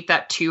communicate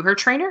that to her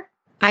trainer?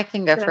 I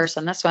can go first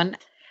on this one.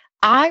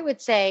 I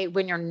would say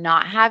when you're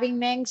not having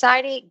the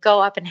anxiety,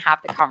 go up and have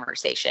the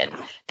conversation,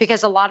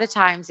 because a lot of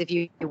times if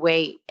you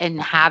wait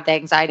and have the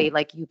anxiety,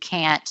 like you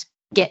can't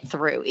get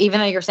through, even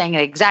though you're saying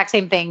the exact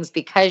same things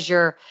because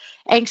you're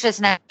anxious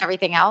and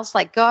everything else.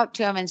 Like go up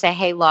to him and say,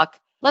 hey, look,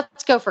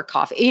 let's go for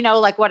coffee,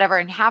 like whatever,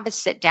 and have a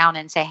sit down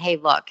and say, hey,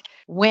 look,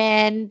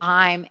 when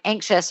I'm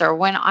anxious or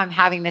when I'm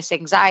having this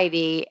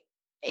anxiety,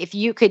 if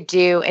you could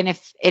do, and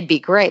if it'd be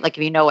great, like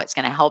if you know what's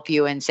going to help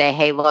you, and say,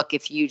 hey, look,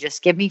 if you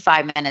just give me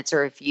 5 minutes,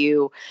 or if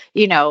you,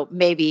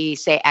 maybe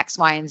say X,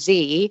 Y, and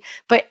Z.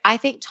 But I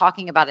think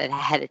talking about it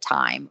ahead of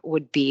time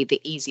would be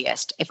the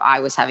easiest if I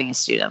was having a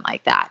student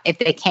like that. If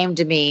they came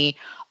to me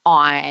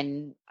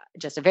on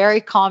just a very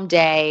calm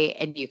day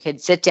and you could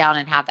sit down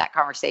and have that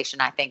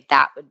conversation, I think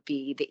that would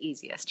be the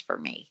easiest for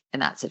me in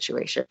that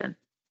situation.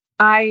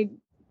 I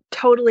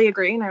totally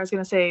agree. And I was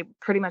going to say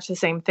pretty much the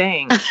same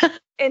thing.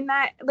 In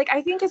that,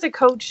 I think as a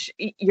coach,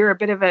 you're a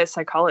bit of a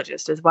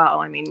psychologist as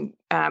well. I mean,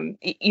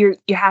 you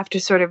have to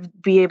sort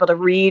of be able to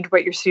read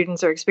what your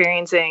students are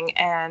experiencing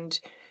and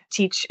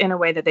teach in a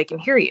way that they can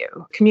hear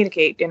you,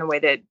 communicate in a way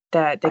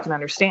that they can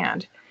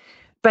understand.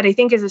 But I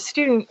think as a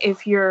student,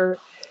 if you're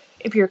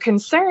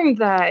concerned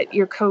that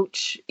your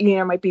coach,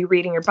 might be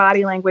reading your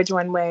body language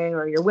one way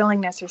or your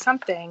willingness or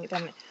something,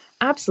 then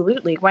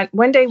absolutely.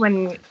 One day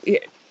when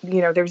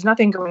there's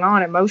nothing going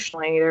on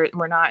emotionally,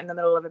 we're not in the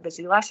middle of a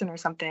busy lesson or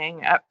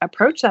something,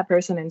 approach that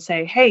person and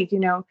say, hey,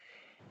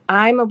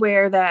 I'm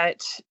aware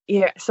that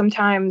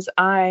sometimes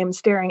I'm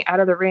staring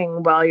out of the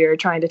ring while you're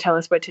trying to tell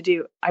us what to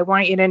do. I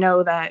want you to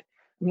know that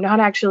I'm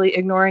not actually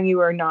ignoring you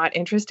or not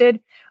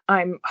interested.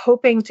 I'm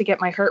hoping to get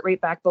my heart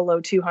rate back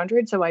below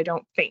 200 so I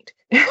don't faint.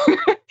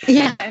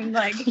 Yeah. And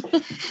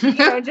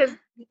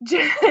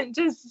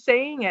just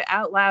saying it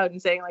out loud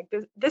and saying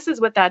this is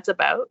what that's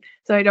about.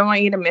 So I don't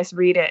want you to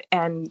misread it.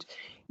 And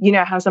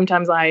how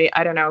sometimes I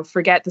don't know,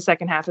 forget the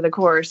second half of the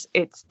course.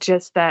 It's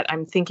just that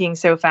I'm thinking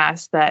so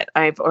fast that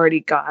I've already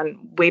gone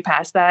way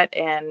past that.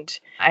 And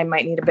I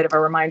might need a bit of a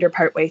reminder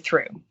partway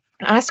through.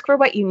 Ask for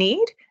what you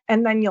need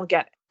and then you'll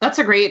get it. That's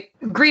a great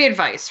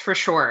advice for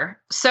sure.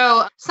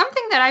 So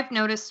something that I've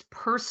noticed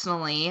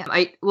personally,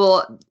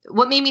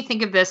 what made me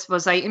think of this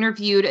was I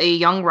interviewed a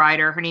young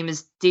rider. Her name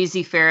is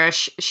Daisy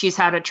Farish. She's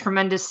had a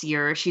tremendous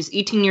year. She's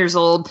 18 years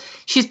old.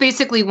 She's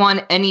basically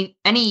won any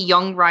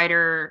young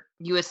rider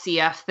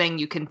USCF thing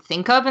you can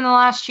think of in the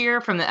last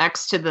year, from the EC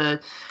to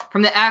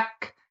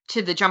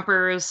the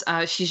jumpers.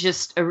 She's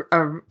just a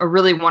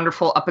really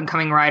wonderful up and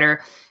coming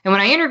rider. And when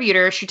I interviewed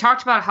her, she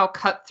talked about how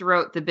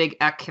cutthroat the big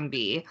EC can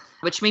be,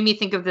 which made me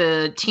think of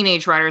the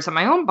teenage riders at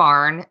my own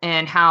barn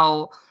and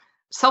how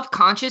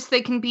self-conscious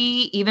they can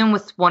be even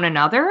with one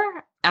another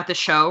at the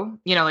show.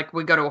 We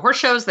go to horse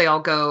shows, they all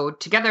go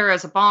together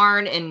as a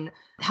barn, and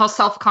how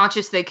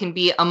self-conscious they can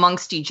be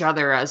amongst each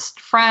other as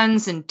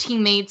friends and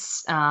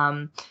teammates.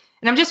 And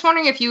I'm just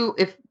wondering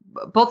if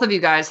both of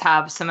you guys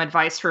have some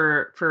advice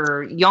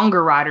for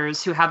younger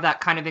riders who have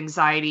that kind of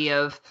anxiety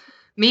of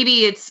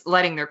maybe it's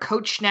letting their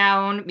coach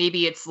down,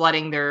 maybe it's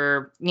letting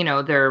their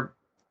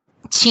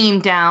team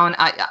down,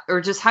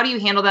 or just how do you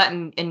handle that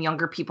in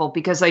younger people?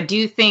 Because I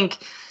do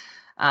think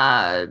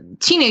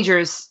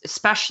teenagers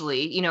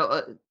especially,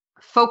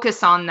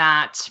 focus on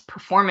that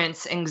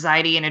performance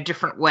anxiety in a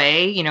different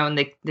way, and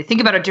they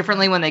think about it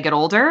differently when they get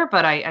older.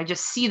 But I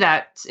just see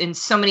that in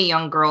so many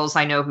young girls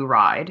I know who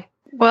ride.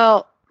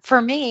 Well,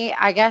 for me,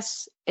 I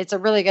guess it's a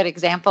really good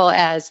example,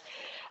 as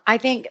I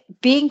think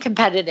being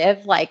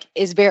competitive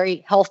is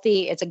very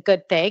healthy. It's a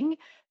good thing,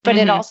 but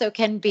it also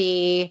can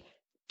be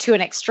to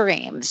an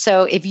extreme.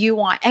 So if you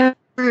want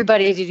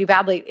everybody to do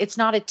badly, it's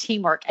not a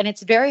teamwork. And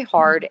it's very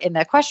hard in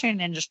the equestrian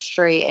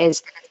industry.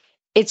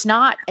 It's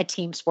not a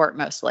team sport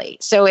mostly.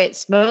 So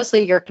it's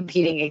mostly you're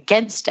competing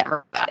against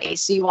everybody.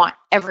 So you want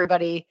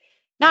everybody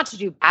not to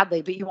do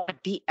badly, but you want to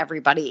beat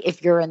everybody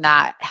if you're in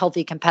that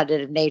healthy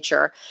competitive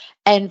nature.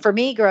 And for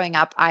me, growing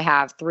up, I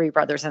have 3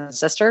 brothers and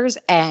sisters,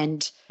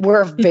 and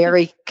we're a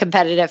very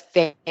competitive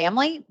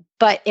family,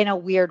 but in a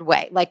weird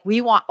way.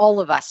 We want all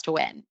of us to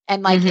win.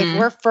 And if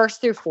we're first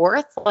through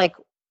fourth,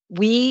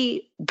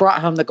 we brought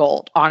home the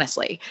gold,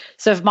 honestly.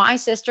 So if my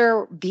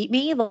sister beat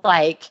me,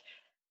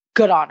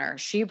 good on her.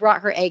 She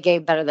brought her A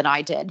game better than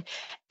I did.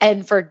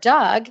 And for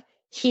Doug,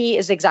 he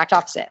is the exact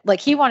opposite.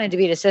 He wanted to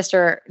beat his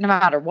sister no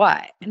matter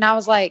what. And I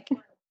was like,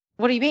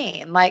 what do you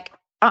mean?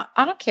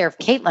 I don't care if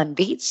Caitlin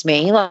beats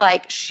me.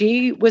 Like,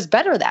 she was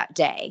better that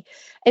day.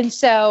 And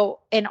so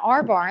in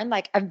our barn,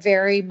 like, I'm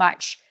very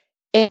much,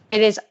 it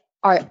is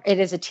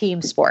a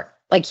team sport.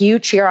 Like, you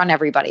cheer on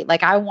everybody.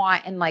 Like, I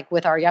want, and like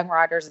with our young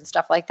riders and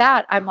stuff like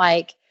that, I'm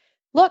like,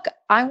 look,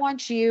 I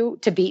want you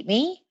to beat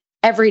me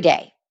every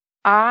day.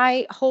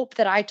 I hope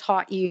that I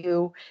taught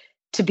you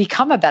to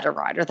become a better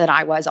rider than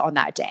I was on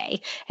that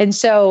day. And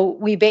so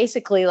we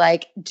basically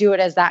like do it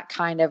as that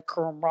kind of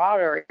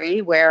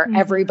camaraderie where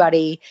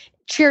everybody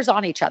cheers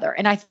on each other.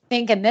 And I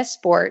think in this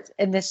sport,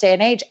 in this day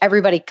and age,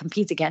 everybody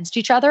competes against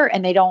each other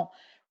and they don't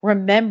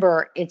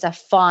remember it's a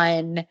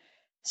fun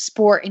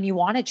sport and you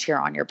want to cheer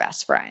on your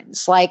best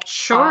friends. Like,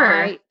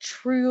 Sure. I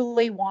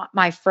truly want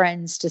my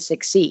friends to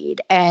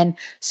succeed. And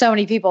so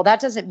many people, that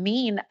doesn't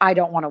mean I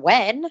don't want to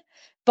win,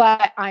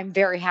 but I'm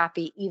very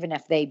happy even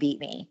if they beat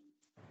me.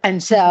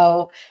 And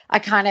so I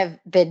kind of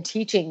been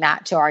teaching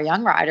that to our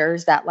young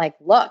riders that like,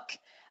 look,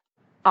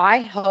 I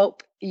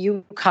hope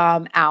you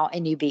come out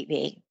and you beat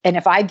me. And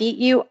if I beat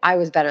you, I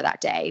was better that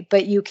day,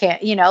 but you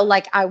can't,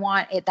 like I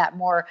want it that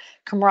more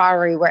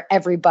camaraderie where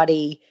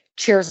everybody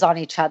cheers on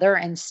each other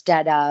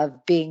instead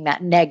of being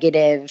that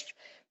negative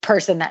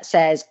person that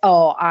says,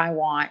 oh, I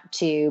want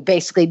to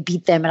basically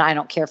beat them and I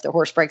don't care if the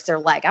horse breaks their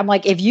leg. I'm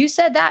like, if you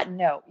said that,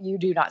 no, you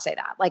do not say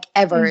that. Like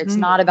ever. It's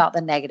not about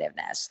the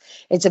negativeness.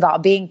 It's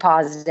about being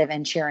positive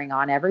and cheering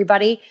on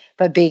everybody,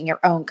 but being your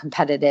own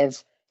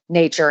competitive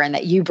nature and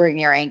that you bring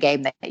your A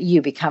game, that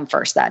you become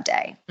first that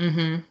day.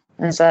 And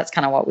so that's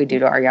kind of what we do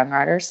to our young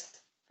riders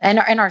and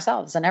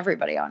ourselves and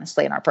everybody,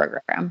 honestly, in our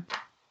program.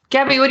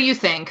 Gabby, what do you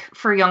think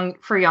for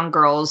young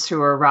girls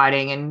who are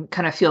riding and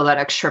kind of feel that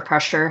extra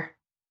pressure?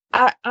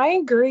 I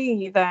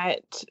agree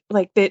that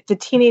like the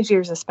teenage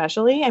years,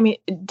 especially, I mean,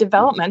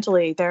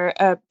 developmentally, they're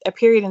a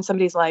period in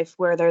somebody's life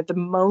where they're the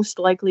most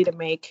likely to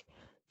make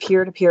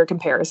peer-to-peer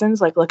comparisons,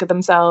 like look at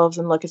themselves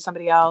and look at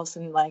somebody else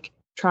and like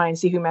try and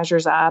see who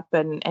measures up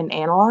and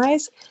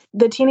analyze.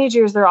 The teenage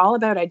years, they're all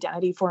about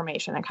identity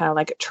formation and kind of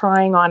like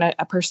trying on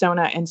a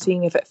persona and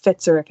seeing if it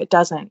fits or if it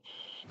doesn't.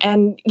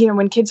 And,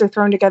 when kids are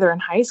thrown together in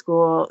high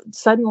school,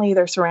 suddenly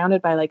they're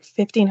surrounded by like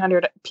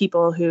 1,500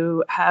 people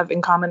who have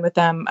in common with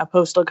them a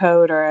postal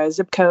code or a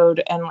zip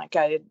code and like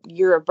a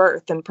year of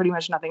birth and pretty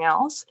much nothing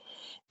else.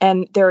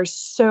 And there's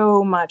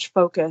so much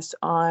focus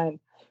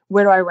on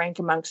where do I rank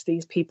amongst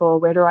these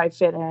people? Where do I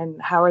fit in?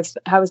 How is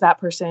that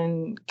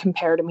person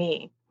compared to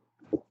me?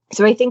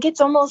 So I think it's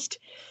almost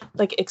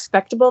like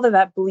expectable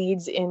that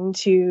bleeds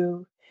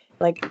into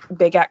like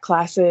big at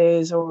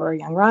classes or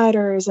young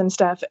riders and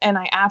stuff. And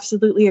I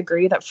absolutely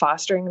agree that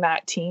fostering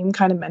that team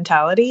kind of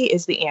mentality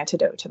is the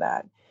antidote to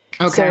that.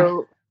 Okay.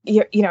 So,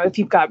 if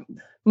you've got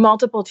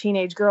multiple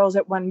teenage girls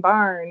at one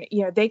barn,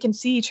 they can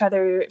see each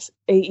other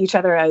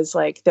as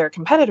like their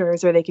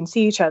competitors, or they can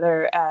see each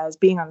other as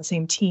being on the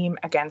same team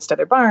against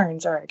other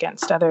barns or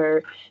against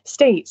other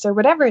states or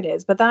whatever it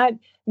is. But that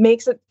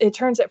makes it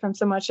turns it from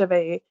so much of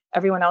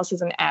everyone else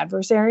is an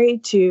adversary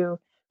to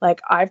like,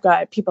 I've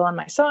got people on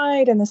my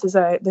side and this is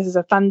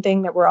a fun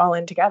thing that we're all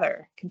in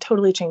together. It can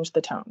totally change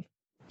the tone.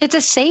 It's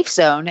a safe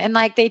zone and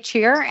like they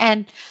cheer.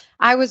 And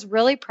I was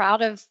really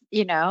proud of,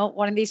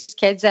 one of these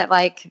kids that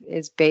like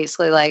is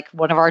basically like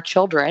one of our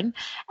children.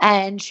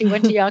 And she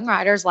went to Young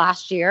Riders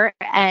last year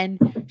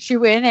and she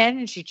went in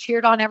and she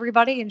cheered on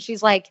everybody. And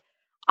she's like,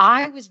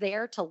 I was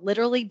there to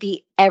literally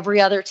beat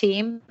every other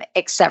team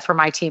except for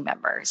my team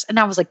members. And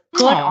I was like,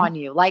 good on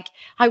you. Like,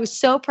 I was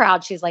so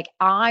proud. She's like,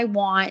 I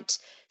want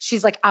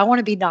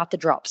to be not the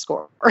drop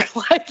scorer.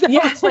 Like that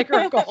was like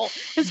her goal.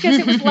 It's because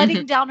it was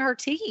letting down her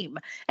team.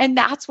 And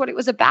that's what it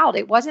was about.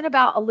 It wasn't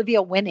about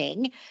Olivia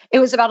winning. It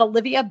was about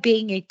Olivia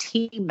being a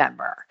team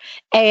member.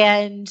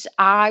 And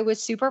I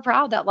was super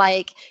proud that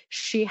like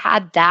she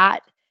had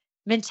that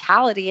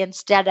mentality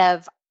instead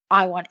of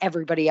I want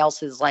everybody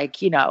else's like,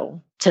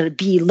 to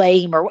be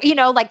lame or,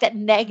 like that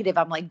negative.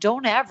 I'm like,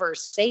 don't ever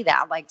say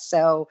that. Like,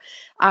 so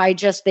I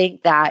just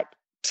think that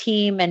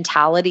team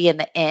mentality in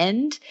the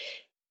end,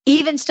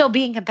 even still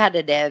being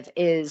competitive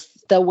is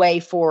the way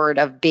forward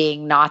of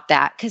being not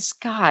that. Cause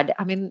God,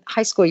 I mean,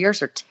 high school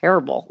years are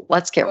terrible.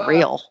 Let's get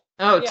real.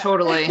 Oh, yeah.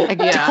 Totally. Like,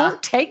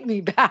 don't take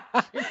me back.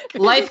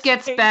 Life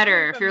gets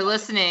better. If you're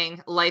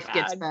listening, life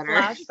gets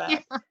better.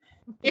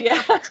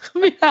 Yeah. I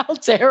mean, how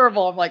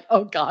terrible. I'm like,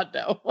 oh God,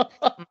 no.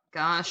 Oh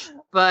gosh.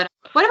 But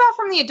what about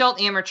from the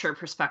adult amateur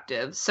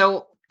perspective?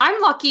 So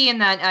I'm lucky in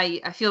that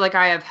I feel like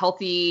I have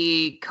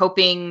healthy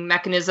coping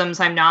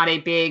mechanisms. I'm not a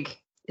big,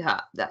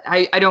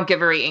 I don't get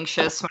very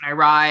anxious when I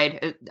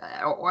ride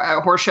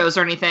horse shows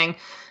or anything.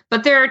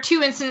 But there are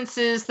two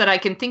instances that I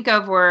can think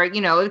of where,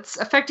 it's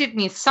affected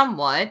me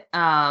somewhat.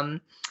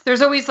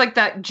 There's always like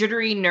that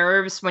jittery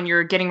nerves when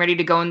you're getting ready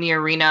to go in the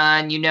arena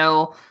and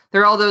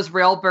there are all those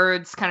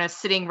railbirds kind of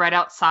sitting right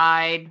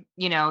outside,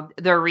 the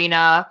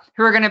arena,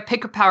 who are going to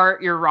pick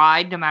apart your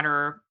ride no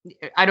matter,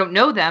 I don't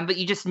know them, but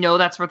you just know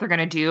that's what they're going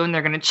to do. And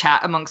they're going to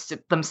chat amongst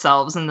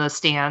themselves in the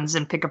stands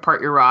and pick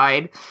apart your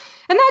ride.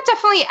 And that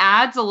definitely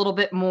adds a little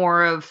bit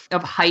more of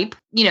hype,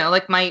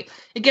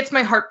 it gets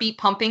my heartbeat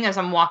pumping as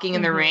I'm walking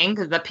in the ring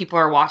because that people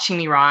are watching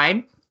me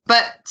ride.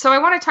 But so I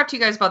want to talk to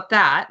you guys about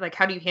that. Like,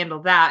 how do you handle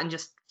that and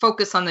just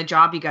focus on the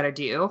job you got to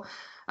do?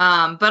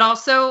 But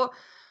also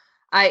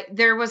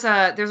there's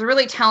a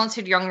really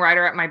talented young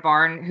rider at my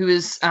barn who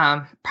is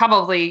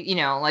probably,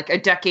 like a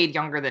decade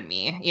younger than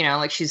me,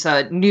 like she's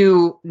a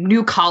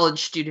new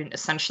college student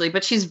essentially,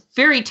 but she's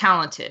very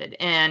talented.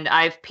 And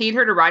I've paid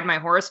her to ride my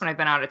horse when I've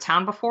been out of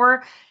town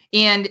before.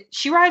 And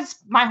she rides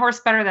my horse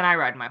better than I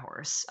ride my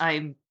horse.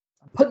 I'm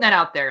putting that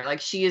out there. Like,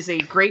 she is a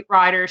great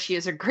rider. She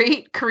has a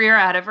great career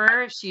ahead of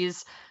her.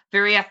 She's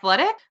very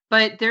athletic,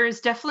 but there is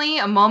definitely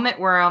a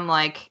moment where I'm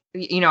like,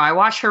 I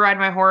watch her ride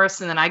my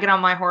horse and then I get on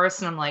my horse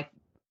and I'm like,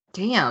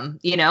 damn,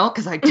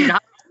 because I do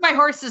not my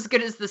horse as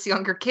good as this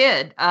younger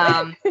kid.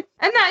 And that,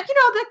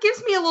 that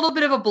gives me a little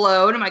bit of a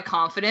blow to my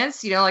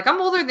confidence. Like, I'm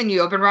older than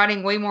you. I've been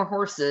riding way more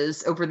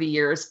horses over the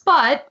years,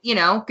 but,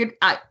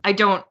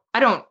 I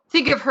don't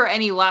think of her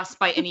any less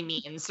by any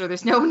means. So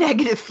there's no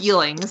negative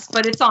feelings,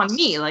 but it's on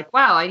me. Like,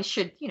 wow, I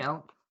should,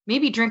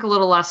 maybe drink a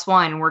little less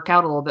wine and work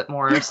out a little bit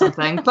more or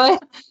something.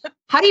 But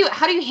how do you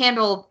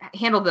handle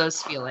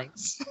those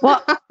feelings?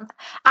 Well,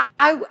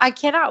 I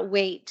cannot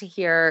wait to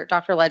hear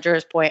Dr.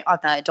 Ledger's point on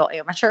the adult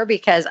amateur,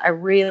 because I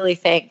really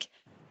think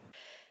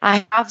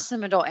I have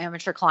some adult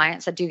amateur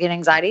clients that do get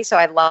anxiety. So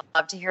I'd love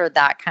to hear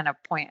that kind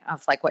of point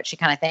of like what she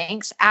kind of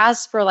thinks.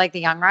 As for like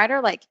the young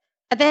rider, like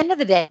at the end of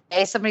the day,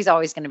 somebody's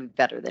always going to be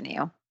better than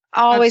you.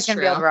 Always going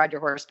to be able to ride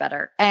your horse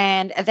better.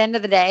 And at the end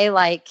of the day,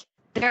 like,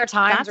 there are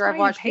times where I've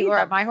watched people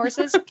ride my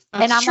horses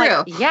and I'm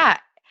like, yeah.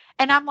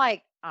 And I'm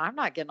like, I'm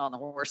not getting on the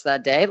horse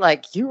that day.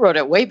 Like, you rode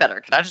it way better.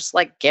 Can I just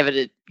like give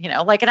it and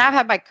I've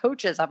had my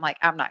coaches, I'm like,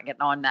 I'm not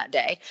getting on that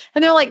day.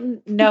 And they're like,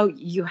 no,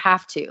 you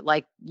have to.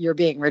 Like, you're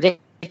being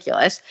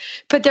ridiculous.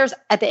 But there's,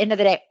 at the end of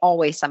the day,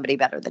 always somebody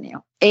better than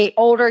you.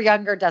 Older,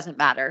 younger, doesn't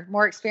matter.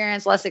 More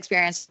experience, less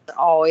experience,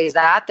 always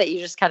that you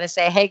just kind of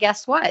say, hey,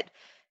 guess what?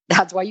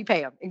 That's why you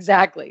pay them.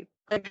 Exactly.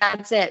 Like,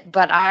 that's it.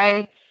 But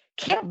I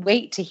can't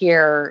wait to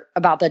hear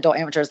about the adult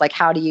amateurs. Like,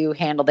 how do you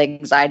handle the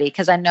anxiety?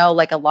 Because I know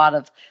like a lot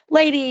of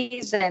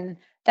ladies and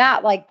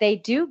that, like, they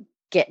do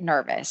get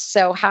nervous.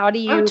 So how do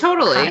you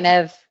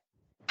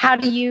how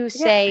do you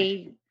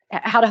say,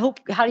 how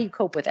do you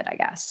cope with it, I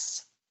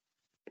guess?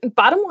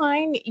 Bottom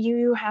line,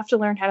 you have to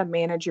learn how to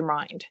manage your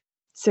mind.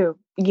 So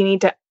you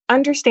need to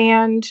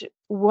understand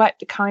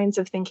what kinds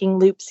of thinking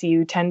loops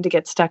you tend to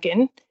get stuck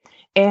in.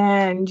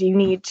 And you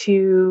need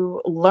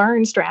to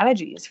learn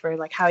strategies for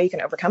like how you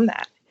can overcome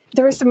that.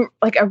 There was some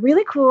like a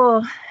really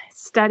cool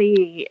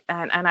study,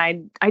 and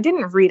I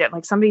didn't read it.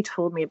 Like, somebody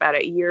told me about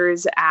it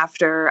years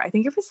after. I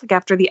think it was like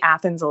after the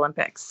Athens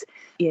Olympics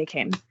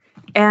came,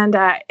 and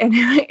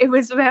it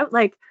was about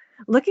like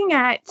looking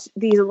at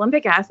these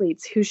Olympic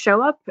athletes who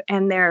show up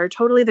and they're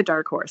totally the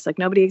dark horse. Like,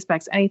 nobody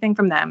expects anything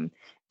from them.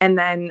 And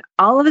then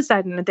all of a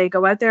sudden they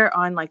go out there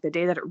on like the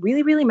day that it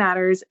really, really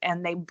matters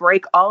and they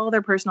break all of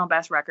their personal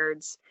best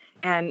records.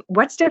 And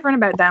what's different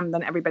about them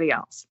than everybody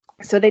else?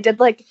 So they did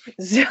like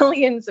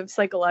zillions of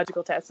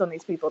psychological tests on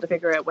these people to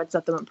figure out what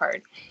set them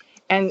apart.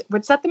 And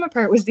what set them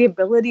apart was the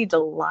ability to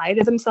lie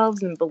to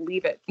themselves and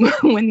believe it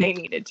when they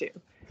needed to.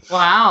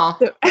 Wow.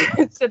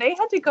 So they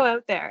had to go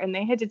out there and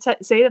they had to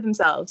say to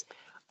themselves,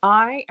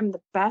 I am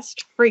the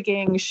best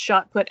freaking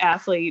shot put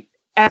athlete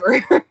ever.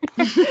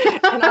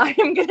 And I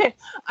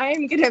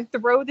am gonna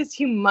throw this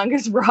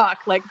humongous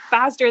rock like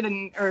faster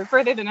than or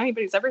further than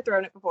anybody's ever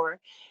thrown it before,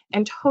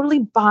 and totally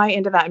buy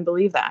into that and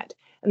believe that.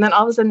 And then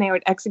all of a sudden they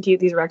would execute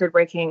these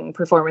record-breaking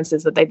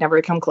performances that they'd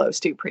never come close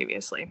to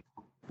previously.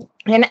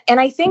 And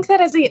I think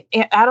that as an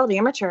adult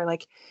amateur,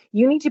 like,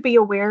 you need to be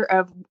aware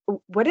of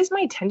what is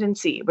my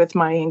tendency with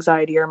my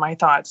anxiety or my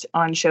thoughts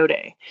on show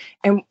day,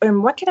 and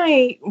what can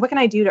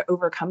I do to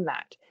overcome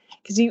that?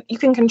 Because you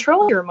can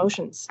control your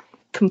emotions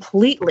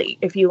completely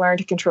if you learn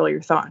to control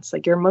your thoughts.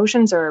 Like, your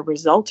emotions are a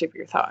result of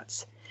your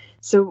thoughts.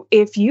 So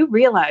if you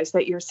realize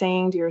that you're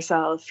saying to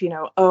yourself,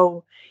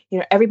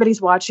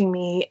 everybody's watching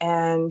me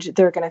and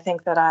they're going to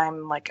think that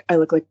I'm like, I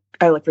look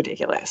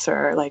ridiculous,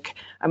 or like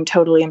I'm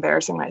totally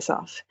embarrassing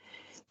myself,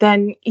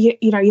 then,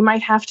 you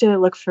might have to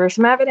look for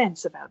some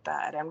evidence about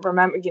that. And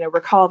remember,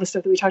 recall the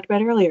stuff that we talked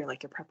about earlier,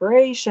 like your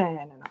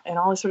preparation and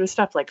all this sort of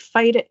stuff. Like,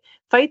 fight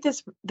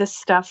this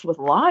stuff with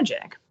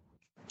logic.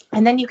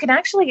 And then you can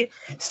actually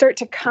start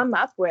to come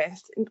up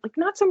with, like,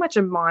 not so much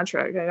a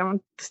mantra. I don't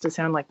want this to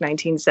sound like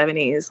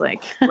 1970s,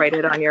 like write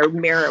it on your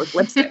mirror with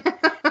lipstick.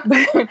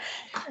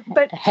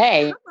 But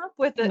hey, come up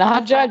with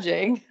not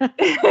judging.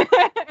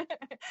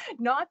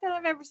 Not that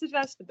I've ever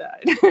suggested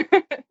that.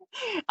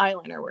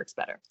 Eyeliner works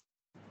better.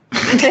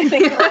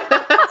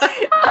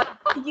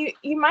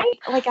 you might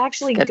like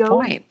actually Good go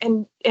point.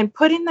 and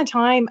put in the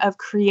time of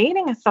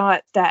creating a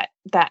thought that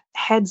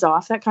heads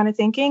off that kind of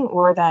thinking,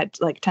 or that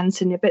like tends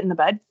to nip it in the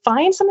bud.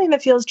 Find something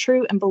that feels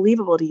true and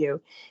believable to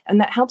you, and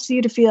that helps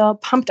you to feel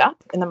pumped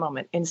up in the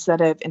moment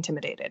instead of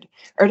intimidated,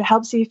 or it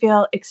helps you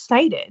feel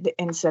excited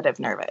instead of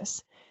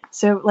nervous.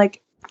 So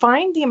like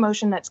find the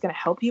emotion that's going to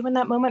help you in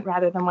that moment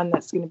rather than one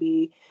that's going to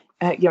be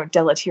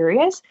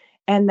deleterious,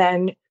 and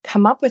then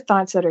come up with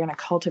thoughts that are going to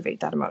cultivate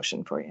that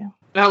emotion for you.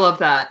 I love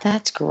that.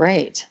 That's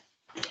great.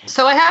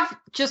 So I have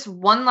just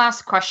one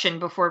last question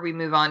before we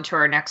move on to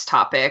our next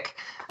topic.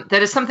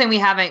 That is something we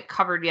haven't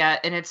covered yet,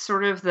 and it's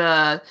sort of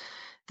the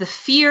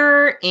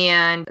fear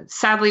and,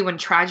 sadly, when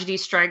tragedy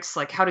strikes,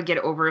 like how to get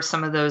over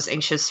some of those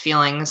anxious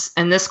feelings.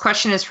 And this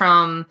question is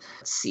from,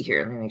 let's see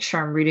here, let me make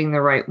sure I'm reading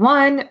the right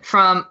one,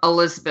 from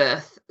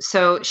Elizabeth.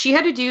 So she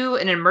had to do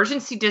an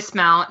emergency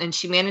dismount, and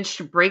she managed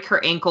to break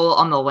her ankle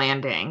on the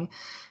landing.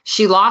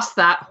 She lost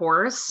that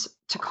horse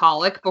to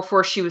colic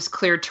before she was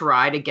cleared to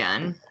ride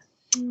again.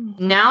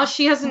 Now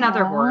she has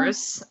another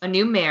horse, a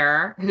new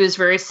mare, who is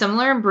very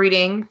similar in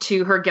breeding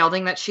to her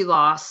gelding that she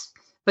lost,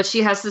 but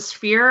she has this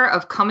fear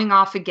of coming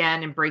off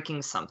again and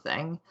breaking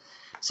something.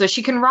 So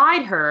she can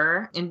ride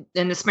her, and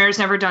this mare's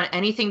never done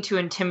anything to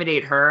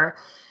intimidate her,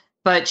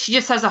 but she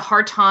just has a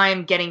hard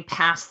time getting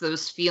past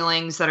those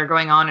feelings that are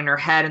going on in her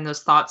head and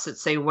those thoughts that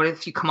say, what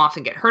if you come off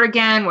and get hurt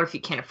again? What if you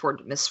can't afford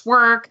to miss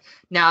work?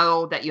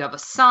 Now that you have a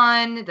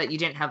son that you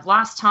didn't have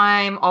last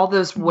time, all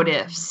those what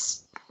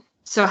ifs.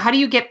 So how do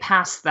you get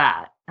past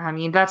that? I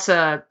mean, that's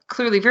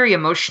clearly very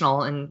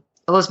emotional. And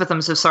Elizabeth,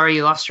 I'm so sorry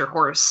you lost your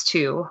horse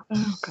too.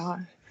 Oh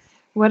God.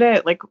 What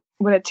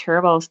a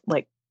terrible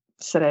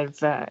set of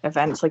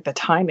events, like the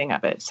timing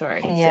of it. Sorry.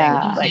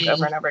 Yeah. Saying,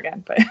 over and over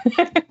again, but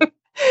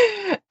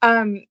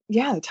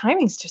the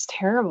timing's just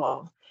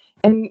terrible.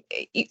 And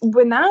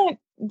when that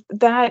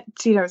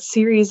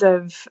series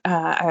of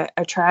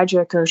a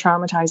tragic or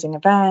traumatizing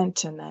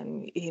event, and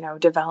then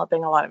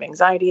developing a lot of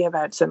anxiety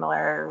about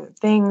similar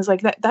things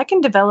like that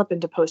can develop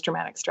into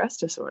post-traumatic stress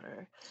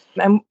disorder.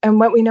 And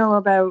what we know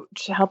about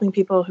helping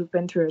people who've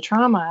been through a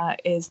trauma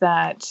is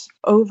that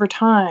over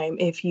time,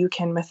 if you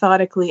can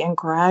methodically and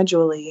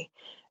gradually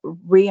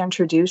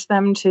reintroduce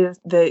them to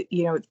the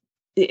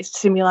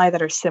stimuli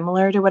that are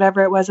similar to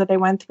whatever it was that they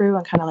went through,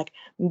 and kind of like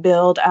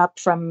build up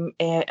from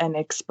an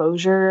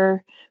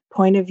exposure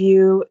point of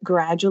view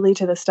gradually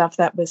to the stuff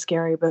that was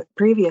scary but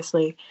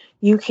previously,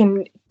 you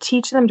can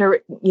teach them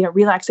to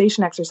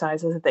relaxation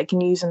exercises that they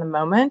can use in the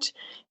moment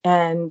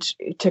and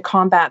to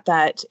combat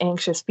that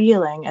anxious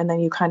feeling. And then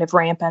you kind of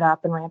ramp it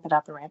up and ramp it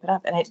up and ramp it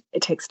up, and it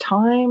takes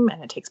time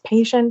and it takes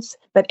patience.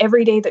 But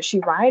every day that she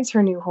rides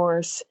her new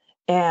horse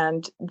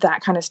and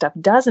that kind of stuff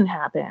doesn't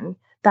happen,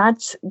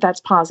 that's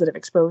positive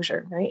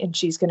exposure, right? And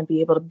she's going to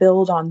be able to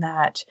build on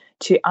that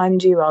to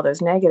undo all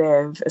those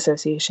negative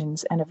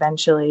associations and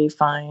eventually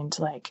find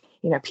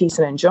peace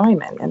and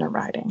enjoyment in her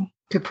riding.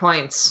 Good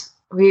points.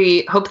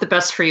 We hope the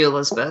best for you,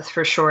 Elizabeth,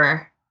 for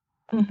sure.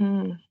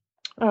 Mm-hmm.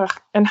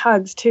 Ugh, and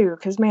hugs too,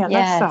 because man,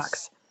 Yes. that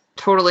sucks.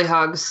 Totally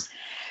hugs.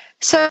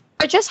 So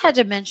I just had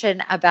to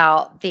mention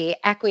about the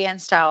Equien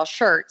style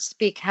shirts,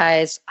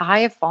 because I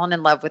have fallen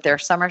in love with their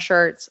summer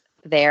shirts,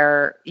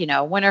 their,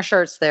 winter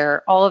shirts,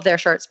 all of their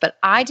shirts. But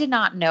I did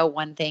not know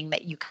one thing,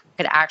 that you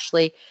could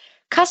actually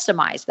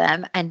customize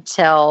them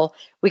until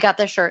we got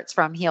the shirts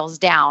from Heels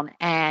Down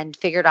and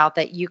figured out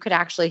that you could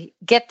actually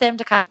get them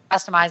to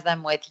customize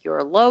them with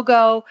your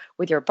logo,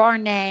 with your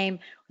barn name,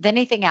 with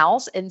anything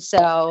else. And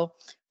so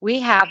we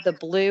have the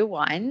blue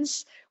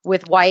ones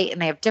with white, and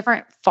they have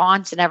different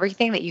fonts and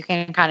everything that you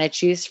can kind of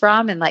choose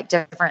from, and like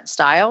different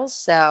styles.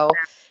 So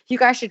you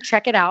guys should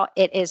check it out.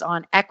 It is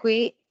on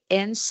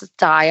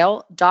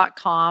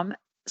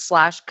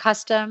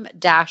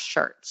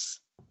equienstyle.com/custom-shirts.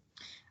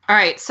 All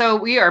right, so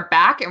we are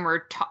back, and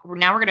we're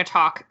going to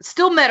talk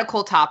still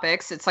medical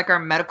topics. It's like our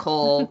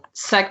medical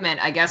segment,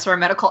 I guess, or a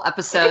medical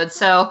episode.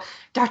 So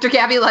Dr.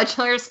 Gabby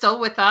Ledgler is still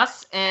with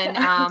us, and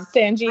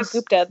Sanjeev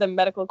Gupta, the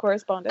medical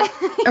correspondent.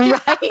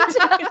 Right.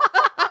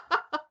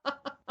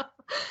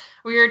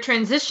 We are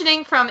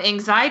transitioning from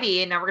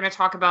anxiety, and now we're going to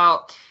talk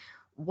about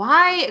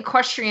why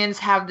equestrians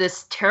have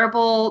this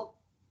terrible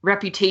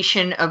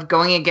reputation of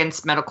going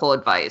against medical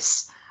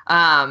advice.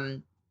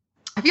 I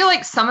feel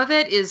like some of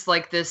it is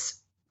like this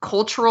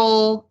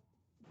cultural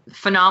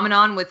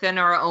phenomenon within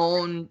our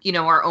own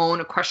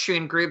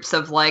equestrian groups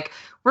of like,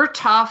 we're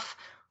tough,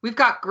 we've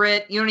got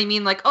grit, you know what I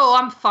mean? Like, oh,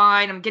 I'm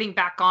fine, I'm getting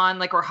back on,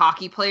 like we're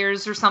hockey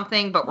players or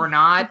something, but we're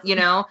not,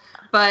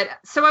 But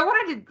so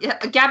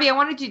Gabby, I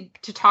wanted you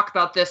to talk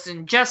about this,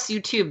 and Jess,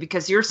 you too,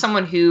 because you're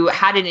someone who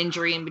had an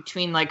injury in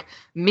between like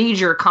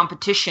major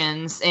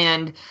competitions,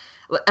 and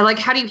like,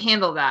 how do you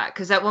handle that?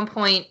 Because at one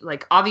point,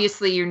 like,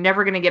 obviously you're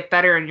never going to get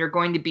better and you're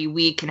going to be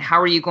weak. And how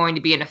are you going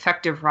to be an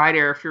effective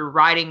rider if you're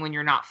riding when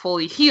you're not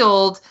fully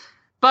healed?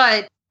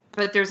 But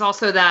there's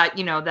also that,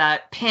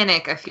 that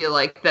panic, I feel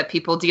like, that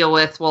people deal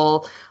with.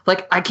 Well,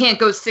 like, I can't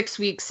go 6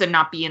 weeks and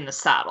not be in the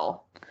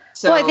saddle.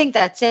 So Well, I think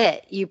that's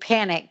it. You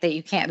panic that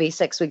you can't be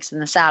 6 weeks in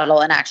the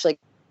saddle and actually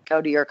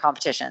go to your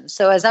competition.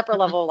 So as upper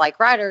level like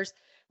riders,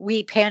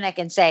 we panic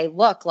and say,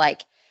 look,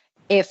 like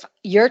if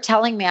you're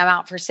telling me I'm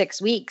out for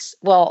 6 weeks,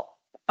 well,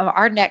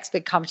 our next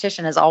big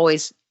competition is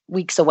always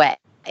weeks away.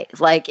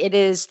 Like it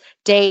is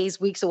days,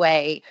 weeks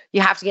away.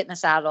 You have to get in the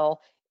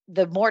saddle.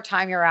 The more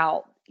time you're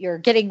out, you're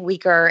getting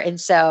weaker. And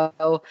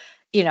so,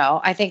 you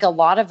know, I think a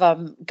lot of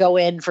them go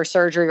in for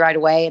surgery right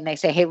away and they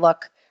say, hey,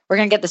 look, we're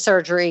going to get the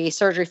surgery.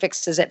 Surgery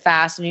fixes it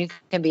fast and you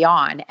can be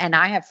on. And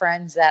I have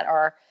friends that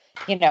are,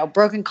 you know,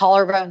 broken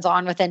collarbones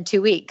on within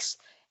 2 weeks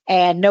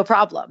and no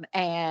problem.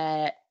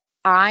 And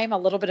I'm a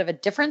little bit of a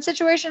different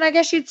situation, I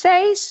guess you'd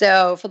say.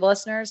 So for the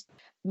listeners,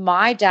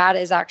 my dad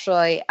is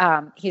actually,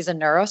 he's a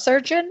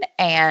neurosurgeon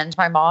and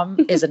my mom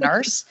is a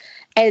nurse.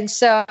 And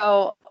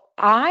so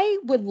I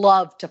would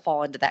love to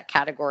fall into that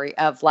category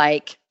of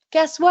like,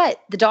 guess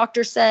what? The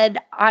doctor said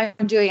I'm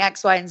doing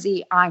X, Y, and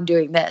Z. I'm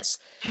doing this.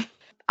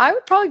 I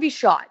would probably be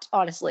shot,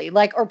 honestly,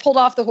 like, or pulled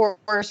off the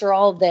horse or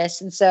all of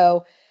this. And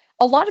so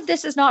a lot of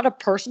this is not a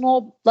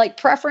personal like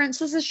preference.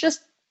 This is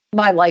just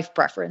my life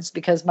preference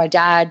because my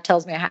dad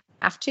tells me I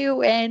have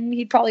to, and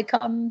he'd probably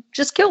come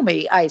just kill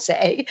me, I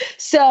say.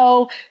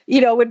 So,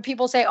 you know, when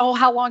people say, oh,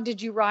 how long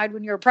did you ride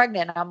when you were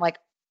pregnant? I'm like,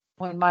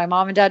 when my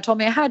mom and dad told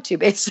me I had to,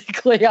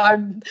 basically.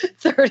 I'm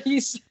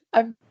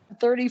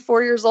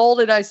 34 years old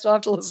and I still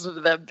have to listen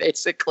to them,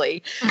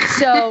 basically.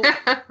 So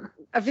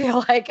I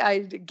feel like I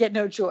get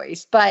no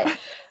choice. But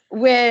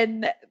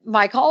when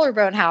my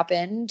collarbone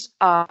happened,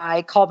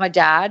 I called my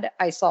dad.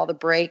 I saw the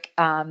break.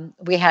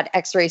 We had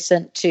x-rays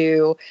sent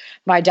to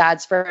my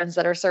dad's friends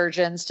that are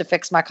surgeons to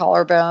fix my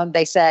collarbone.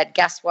 They said,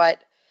 guess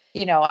what?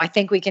 You know, I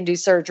think we can do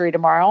surgery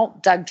tomorrow.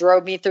 Doug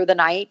drove me through the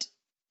night.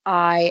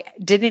 I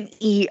didn't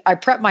eat. I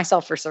prepped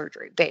myself for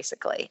surgery,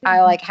 basically. Mm-hmm.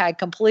 I like had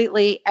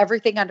completely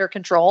everything under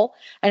control.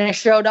 And I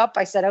showed up.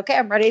 I said, okay,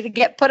 I'm ready to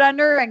get put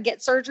under and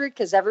get surgery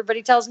because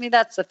everybody tells me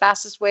that's the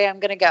fastest way I'm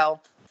going to go.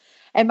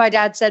 And my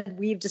dad said,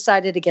 we've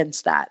decided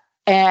against that.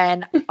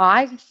 And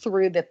I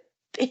threw the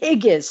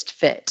biggest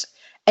fit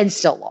and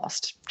still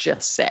lost,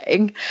 just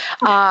saying.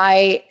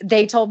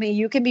 They told me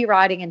you can be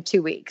riding in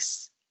 2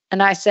 weeks.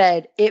 And I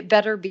said, it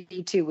better be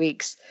 2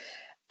 weeks.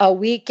 A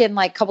week and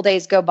like a couple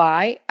days go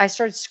by. I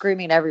started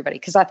screaming at everybody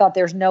because I thought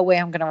there's no way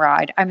I'm going to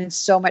ride. I'm in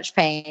so much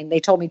pain. They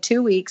told me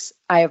 2 weeks.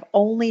 I have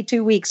only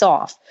 2 weeks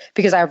off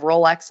because I have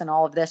Rolex and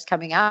all of this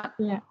coming out.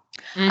 Yeah.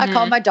 Mm-hmm. I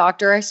called my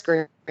doctor. I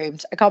screamed.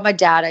 I called my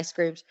dad. I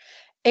screamed.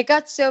 It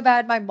got so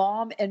bad. My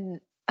mom and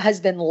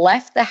husband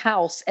left the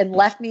house and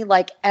left me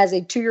like as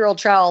a 2-year-old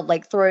child,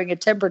 like throwing a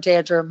temper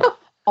tantrum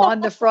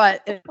on the front.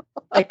 And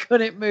I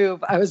couldn't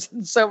move. I was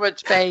in so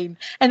much pain.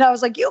 And I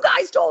was like, you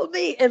guys told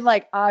me. And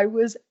like, I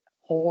was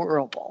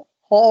horrible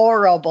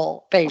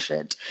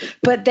patient,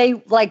 but they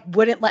like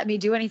wouldn't let me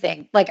do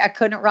anything. Like I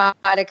couldn't ride.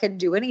 I couldn't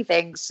do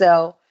anything.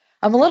 So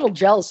I'm a little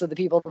jealous of the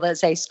people that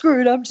say,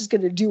 screw it, I'm just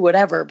going to do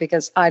whatever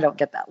because I don't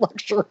get that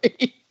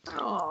luxury.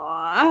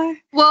 Aww.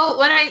 Well,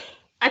 when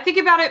I think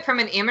about it from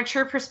an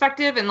amateur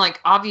perspective, and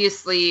like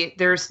obviously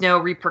there's no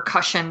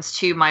repercussions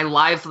to my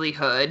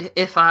livelihood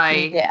if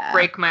I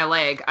break my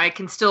leg. I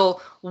can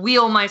still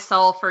wheel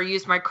myself or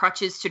use my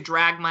crutches to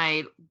drag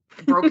my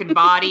broken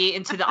body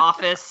into the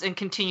office and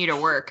continue to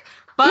work.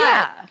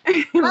 But,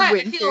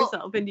 winch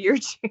yourself into your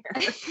chair.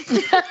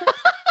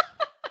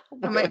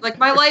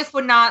 my life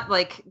would not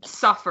like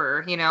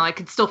suffer, you know, I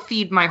could still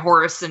feed my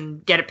horse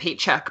and get a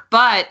paycheck.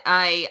 But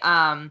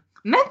I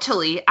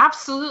mentally,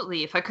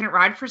 absolutely, if I couldn't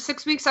ride for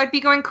 6 weeks, I'd be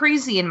going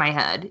crazy in my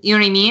head. You know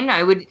what I mean?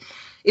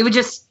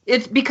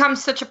 It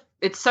becomes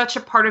it's such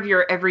a part of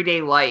your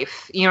everyday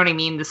life. You know what I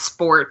mean? The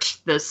sport,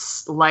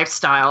 this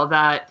lifestyle,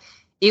 that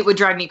it would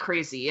drive me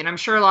crazy. And I'm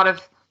sure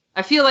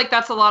I feel like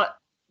that's a lot,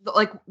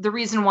 like the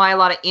reason why a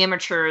lot of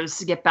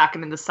amateurs get back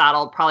into the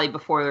saddle probably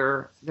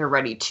before they're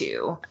ready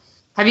to.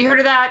 Have you heard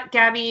of that,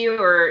 Gabby,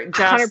 or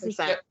just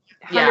 100%?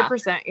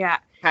 100%, yeah.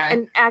 Okay.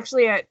 And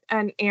actually,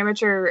 an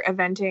amateur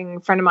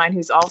eventing friend of mine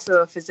who's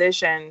also a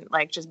physician,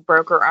 like just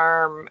broke her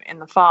arm in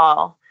the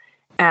fall,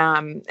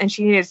 and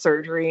she needed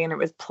surgery, and it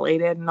was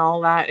plated and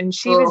all that. And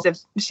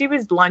she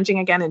was lunging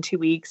again in 2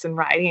 weeks and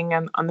riding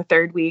on the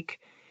third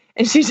week.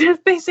 And she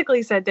just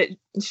basically said that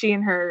she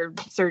and her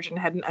surgeon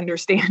had an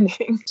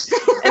understanding.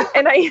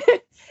 and I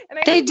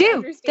they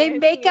do. They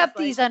make up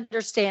these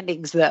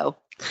understandings, though.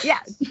 Yeah,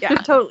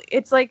 totally.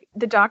 It's like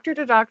the doctor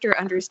to doctor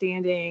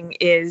understanding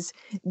is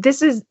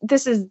this is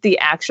the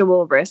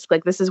actual risk.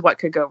 Like this is what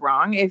could go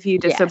wrong if you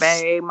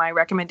disobey my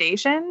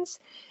recommendations.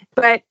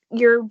 But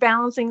you're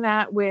balancing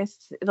that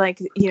with like,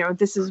 you know,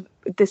 this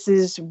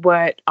is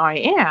what I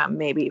am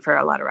maybe for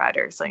a lot of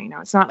riders. So, you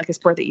know, it's not like a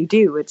sport that you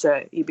do,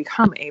 you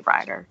become a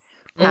rider.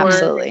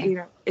 Absolutely. Or, you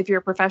know, if you're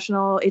a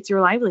professional, it's your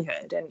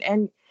livelihood.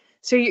 And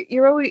so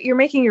you're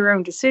making your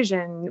own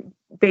decision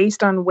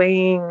based on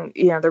weighing,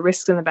 you know, the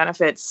risks and the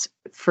benefits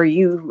for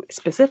you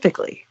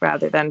specifically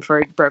rather than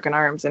for broken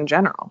arms in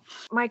general.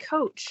 My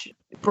coach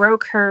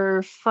broke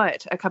her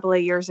foot a couple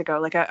of years ago.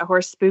 Like a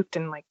horse spooked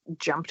and like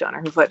jumped on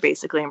her foot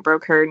basically and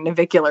broke her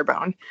navicular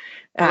bone.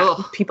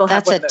 People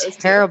have that's one of those a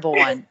terrible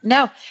one.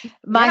 No,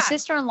 my Yeah.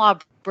 sister-in-law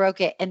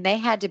broke it, and they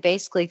had to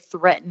basically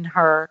threaten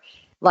her,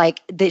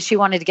 like that she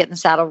wanted to get in the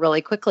saddle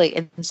really quickly.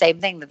 And the same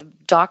thing, the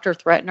doctor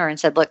threatened her and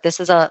said, "Look, this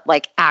is a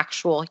like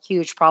actual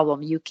huge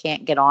problem. You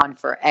can't get on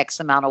for X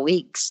amount of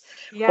weeks,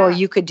 Yeah. or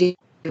you could do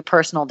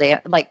personal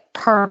like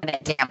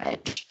permanent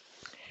damage."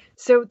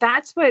 So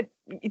that's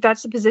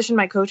the position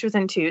my coach was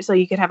in too. So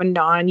you could have a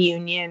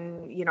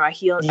non-union,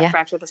 a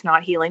fracture that's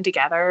not healing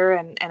together.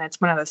 And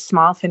it's one of those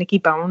small finicky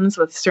bones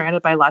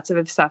surrounded by lots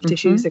of soft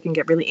tissues that can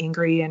get really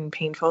angry and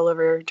painful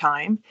over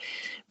time.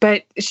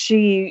 But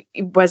she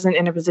wasn't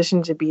in a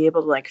position to be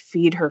able to like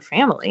feed her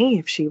family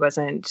if she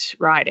wasn't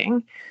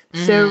riding.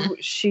 So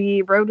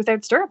she rode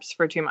without stirrups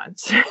for 2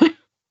 months.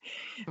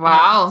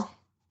 Wow.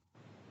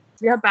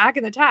 We got back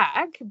in the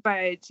tag,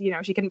 but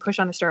she couldn't push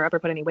on a stirrup or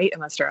put any weight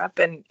in the stirrup,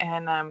 and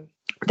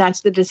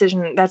that's the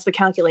decision. That's the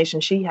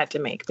calculation she had to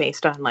make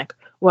based on like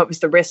what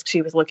was the risk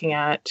she was looking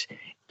at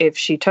if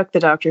she took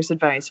the doctor's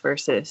advice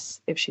versus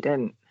if she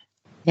didn't.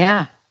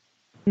 Yeah.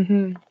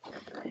 Mm-hmm.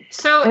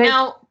 So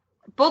now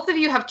both of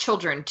you have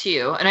children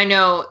too, and I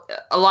know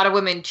a lot of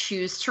women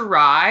choose to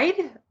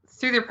ride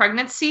through their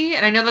pregnancy,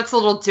 and I know that's a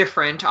little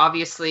different.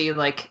 Obviously,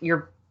 like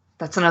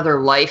that's another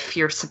life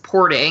you're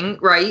supporting,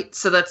 right?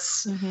 So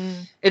that's,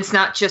 it's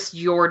not just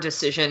your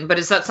decision, but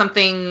is that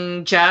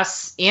something,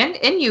 Jess and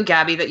you,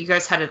 Gabby, that you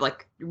guys had to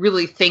like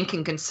really think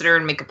and consider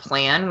and make a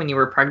plan when you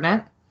were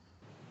pregnant?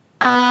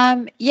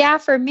 Yeah,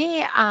 for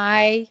me,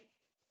 I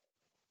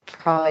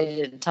probably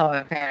didn't tell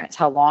my parents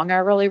how long I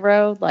really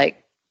rode,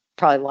 like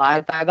probably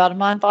lied by about a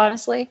month,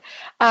 honestly.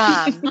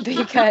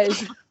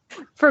 Because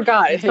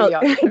forgot.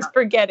 It's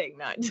forgetting,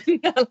 not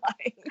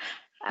lying.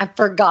 I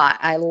forgot.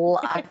 I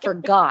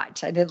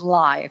forgot. I didn't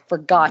lie. I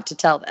forgot to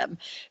tell them.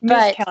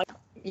 But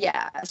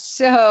yeah.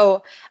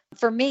 So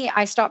for me,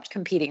 I stopped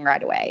competing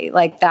right away.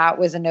 Like that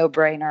was a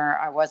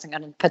no-brainer. I wasn't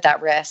going to put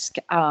that risk.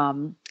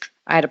 I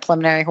had a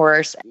preliminary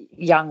horse,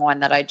 young one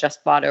that I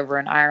just bought over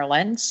in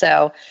Ireland.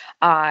 So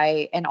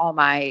and all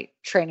my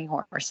training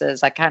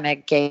horses, I kind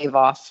of gave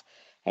off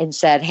and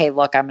said, "Hey,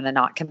 look, I'm going to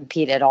not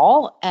compete at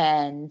all."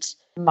 And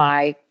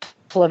my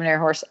preliminary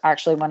horse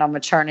actually went on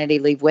maternity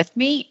leave with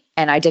me,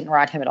 and I didn't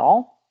ride him at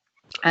all.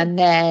 And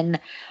then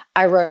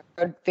I rode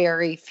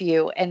very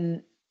few.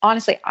 And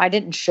honestly, I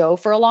didn't show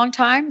for a long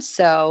time.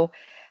 So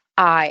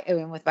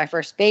with my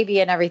first baby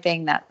and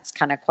everything, that's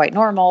kind of quite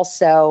normal.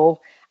 So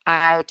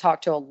I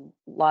talked to a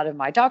lot of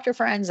my doctor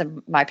friends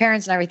and my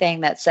parents and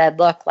everything that said,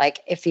 look, like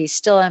if he's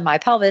still in my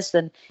pelvis,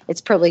 then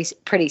it's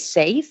pretty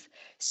safe.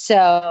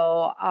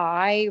 So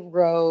I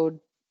rode,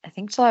 I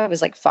think till I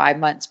was like 5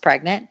 months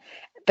pregnant.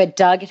 But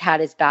Doug had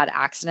his bad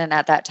accident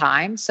at that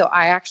time. So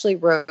I actually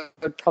rode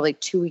probably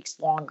 2 weeks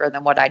longer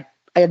than what I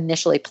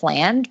initially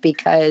planned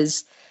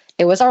because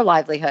it was our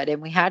livelihood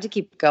and we had to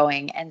keep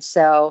going. And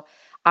so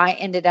I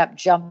ended up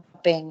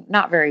jumping,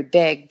 not very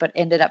big, but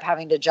ended up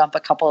having to jump a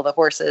couple of the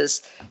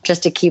horses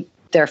just to keep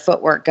their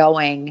footwork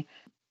going.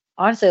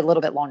 Honestly, a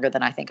little bit longer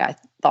than I think I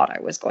thought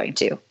I was going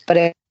to. But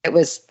it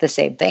was the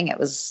same thing. It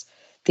was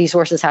these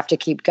horses have to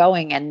keep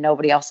going and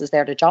nobody else is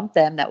there to jump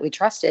them that we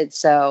trusted.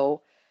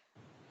 So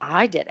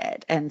I did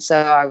it. And so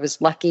I was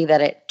lucky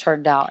that it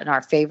turned out in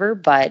our favor,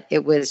 but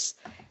it was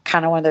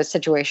kind of one of those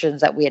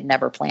situations that we had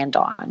never planned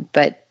on.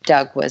 But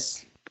Doug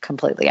was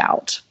completely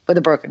out with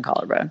a broken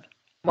collarbone.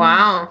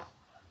 Wow.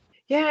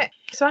 Yeah.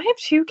 So I have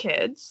 2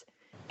 kids.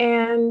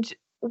 And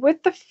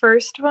with the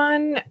first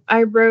one,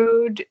 I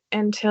rode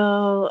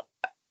until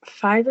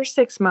 5 or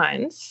 6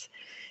 months.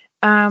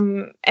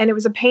 And it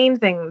was a pain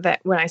thing that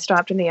when I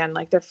stopped in the end,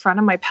 like the front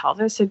of my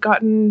pelvis had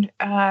gotten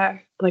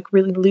like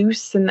really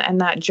loose and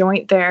that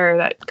joint there,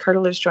 that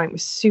cartilage joint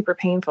was super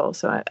painful.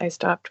 So I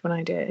stopped when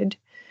I did.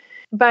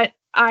 But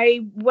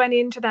I went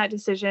into that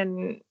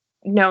decision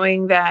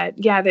knowing that,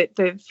 that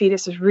the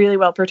fetus is really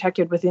well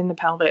protected within the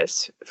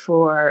pelvis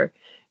for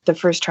the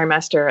first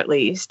trimester, at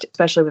least,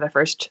 especially with the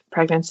first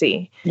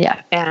pregnancy.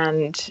 Yeah.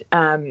 And,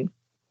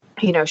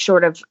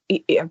 short of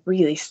a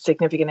really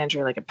significant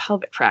injury, like a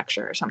pelvic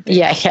fracture or something.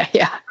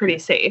 Yeah. Pretty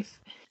safe.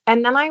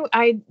 And then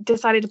I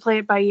decided to play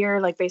it by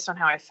ear, like based on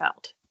how I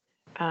felt.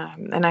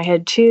 And I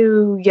had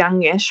 2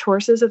 youngish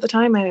horses at the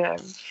time. I had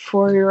a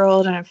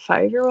 4-year-old and a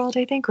 5-year-old,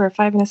 I think, or a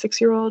 5 and a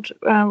 6-year-old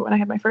when I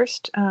had my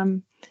first.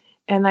 And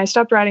I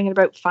stopped riding at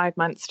about 5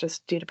 months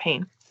just due to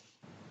pain.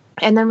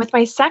 And then with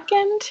my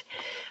second,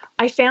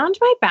 I found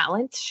my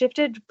balance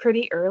shifted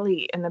pretty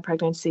early in the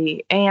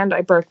pregnancy and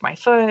I broke my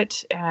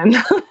foot and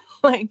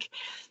like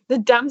the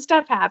dumb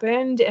stuff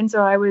happened. And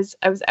so I was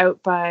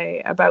out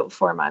by about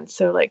 4 months.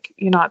 So like,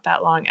 you're not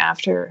that long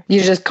after.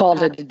 You just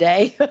called it a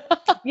day.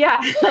 Yeah.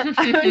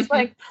 I was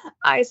like,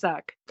 I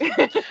suck.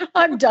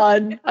 I'm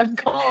done. I'm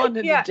calling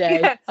it a day.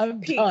 Yeah. I'm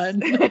Peace.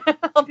 done.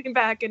 I'll be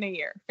back in a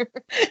year.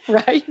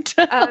 Right.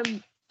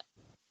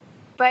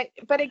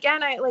 But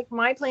again,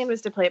 my plan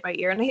was to play it by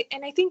ear.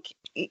 And I think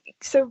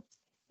so.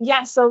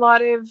 Yes, a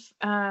lot of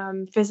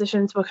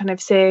physicians will kind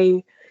of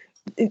say,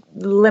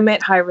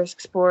 limit high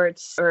risk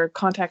sports or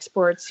contact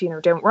sports,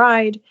 don't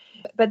ride.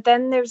 But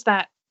then there's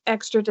that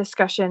extra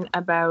discussion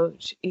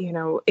about,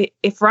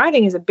 if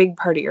riding is a big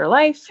part of your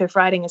life, if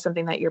riding is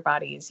something that your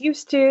body is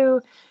used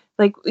to,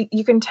 like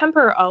you can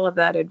temper all of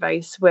that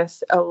advice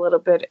with a little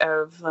bit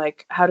of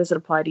like, how does it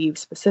apply to you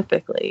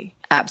specifically?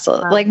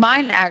 Absolutely. Like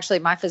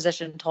my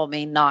physician told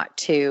me not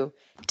to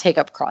take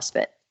up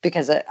CrossFit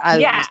because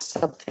was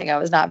something I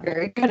was not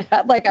very good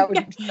at. Like I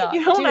would not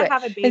you don't do want it. to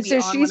have a baby and so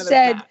on she one of those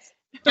said, mats.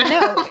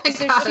 no.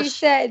 So she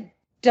said,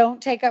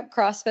 don't take up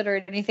CrossFit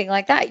or anything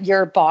like that.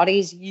 Your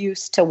body's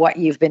used to what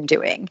you've been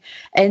doing.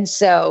 And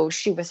so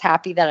she was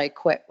happy that I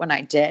quit when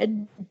I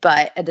did.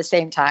 But at the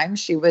same time,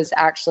 she was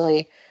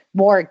actually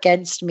more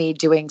against me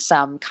doing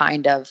some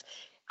kind of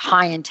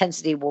high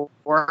intensity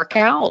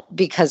workout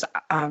because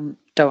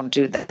don't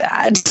do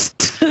that.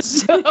 So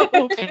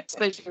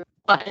she was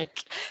like,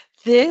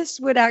 this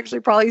would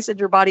actually probably send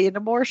your body into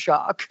more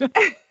shock.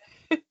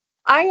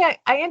 I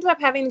ended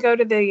up having to go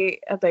to the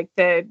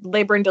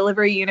labor and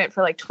delivery unit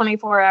for like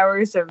 24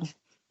 hours of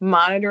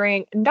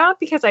monitoring, not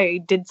because I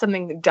did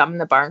something dumb in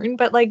the barn,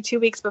 but like 2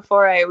 weeks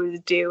before I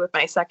was due with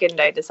my second,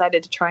 I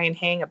decided to try and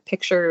hang a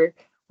picture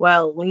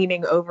while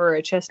leaning over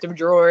a chest of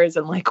drawers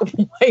and like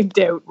wiped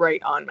out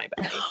right on my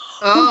back.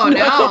 Oh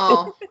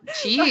no.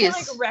 Jeez. I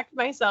like wrecked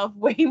myself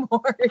way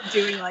more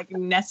doing like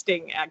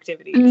nesting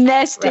activities.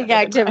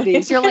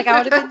 You're like,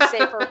 I would have been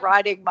safer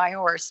riding my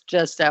horse,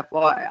 just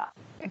FYI.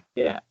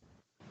 Yeah.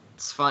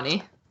 It's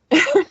funny.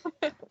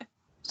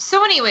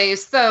 So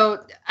anyways,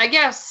 though, I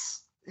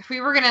guess if we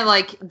were going to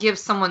like give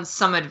someone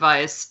some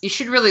advice, you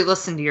should really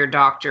listen to your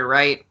doctor,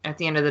 right? At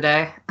the end of the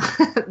day,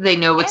 they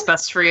know what's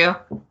best for you.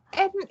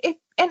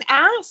 And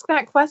ask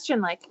that question.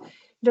 Like,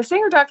 say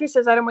your doctor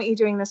says, I don't want you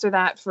doing this or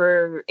that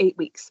for 8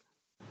 weeks.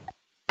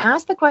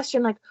 Ask the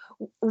question, like,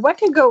 what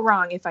could go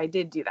wrong if I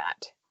did do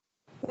that?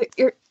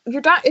 Your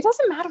it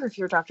doesn't matter if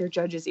your doctor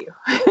judges you.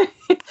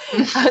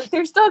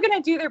 They're still going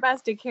to do their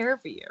best to care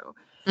for you.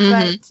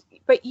 Mm-hmm.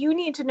 But you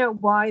need to know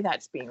why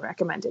that's being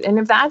recommended. And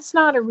if that's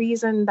not a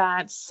reason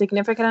that's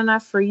significant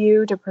enough for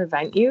you to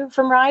prevent you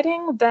from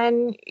riding,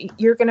 then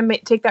you're going to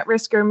take that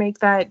risk or make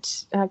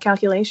that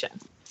calculation.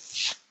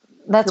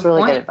 That's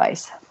really good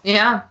advice.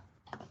 Yeah.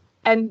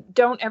 And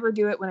don't ever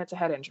do it when it's a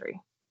head injury.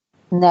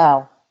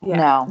 No. Yeah.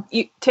 No.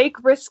 You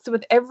take risks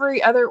with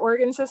every other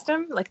organ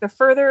system. Like the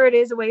further it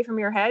is away from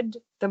your head,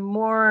 the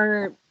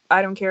more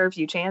I don't care if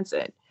you chance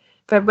it.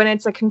 But when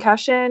it's a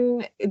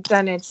concussion,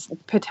 then it's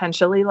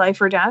potentially life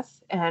or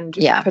death and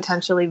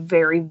potentially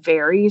very,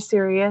 very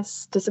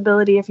serious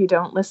disability if you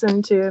don't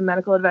listen to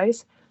medical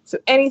advice. So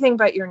anything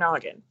but your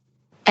noggin.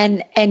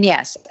 And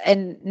yes,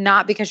 and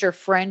not because your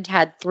friend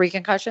had 3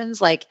 concussions,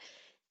 like,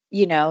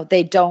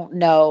 they don't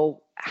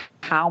know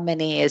how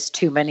many is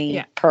too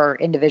many per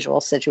individual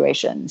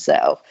situation.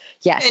 So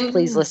yes,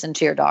 please listen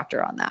to your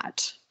doctor on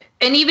that.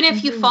 And even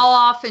if you fall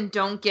off and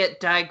don't get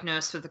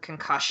diagnosed with a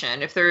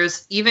concussion, if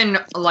there's even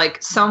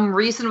like some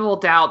reasonable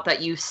doubt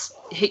that you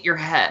hit your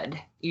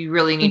head, you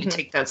really need to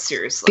take that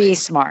seriously. Be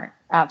smart.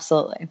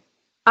 Absolutely.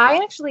 I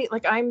actually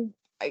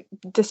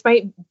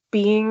despite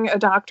being a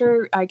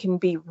doctor, I can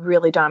be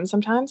really dumb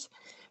sometimes.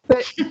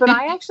 But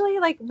I actually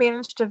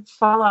managed to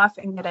fall off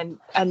and get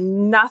a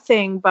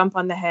nothing bump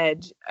on the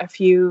head a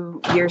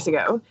few years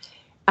ago.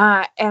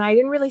 And I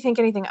didn't really think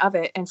anything of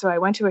it. And so I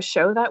went to a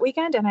show that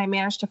weekend and I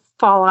managed to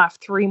fall off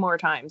 3 more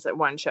times at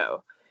one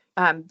show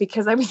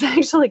because I was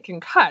actually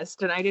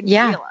concussed and I didn't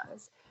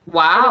realize.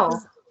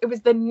 Wow. It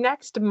was the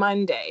next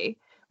Monday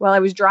while I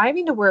was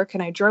driving to work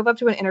and I drove up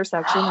to an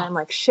intersection and I'm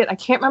like, shit, I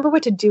can't remember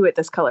what to do at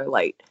this color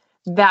light.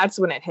 That's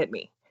when it hit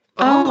me.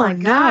 Oh my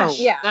gosh.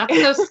 Yeah.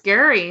 That's so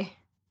scary.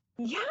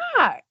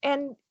 Yeah.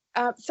 And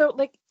so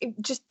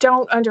just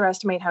don't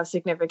underestimate how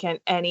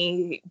significant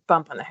any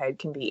bump on the head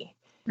can be.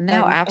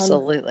 No,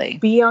 absolutely. And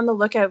be on the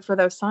lookout for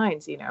those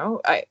signs.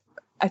 I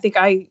think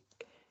I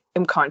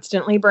am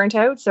constantly burnt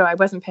out. So I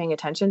wasn't paying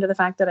attention to the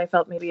fact that I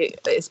felt maybe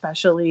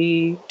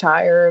especially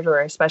tired or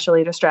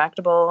especially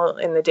distractible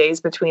in the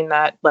days between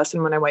that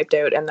lesson when I wiped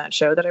out and that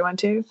show that I went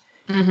to.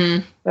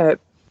 Mm-hmm. But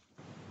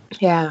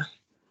yeah.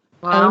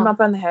 Wow. Any bump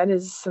on the head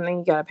is something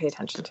you got to pay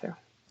attention to.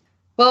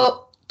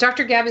 Well,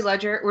 Dr. Gabby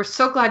Ledger, we're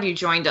so glad you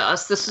joined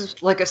us. This is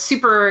a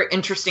super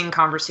interesting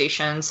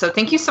conversation. So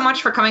thank you so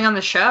much for coming on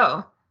the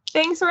show.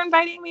 Thanks for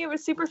inviting me. It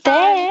was super fun.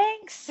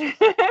 Thanks.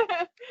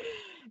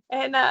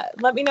 And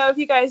let me know if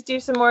you guys do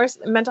some more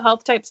mental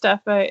health type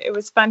stuff. It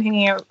was fun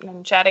hanging out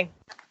and chatting.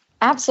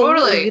 Absolutely.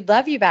 Totally. We'd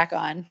love you back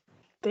on.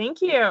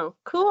 Thank you.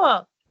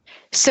 Cool.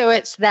 So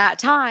it's that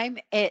time.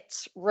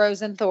 It's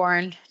Rose and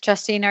Thorn.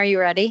 Justine, are you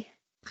ready?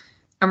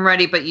 I'm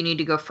ready, but you need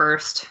to go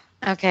first.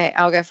 Okay,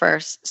 I'll go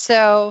first.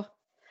 So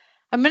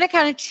I'm going to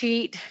kind of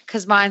cheat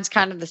because mine's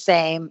kind of the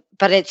same,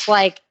 but it's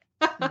like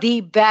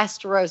the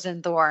best Rose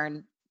and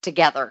Thorn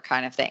together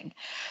kind of thing.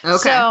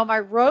 Okay. So my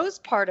Rose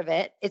part of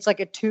it, it's like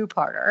a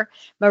 2-parter.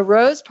 My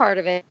Rose part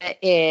of it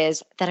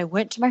is that I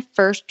went to my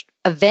first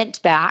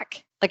event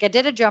back. Like I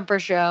did a jumper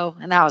show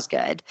and that was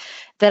good.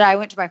 That I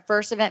went to my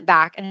first event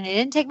back and I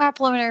didn't take my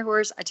preliminary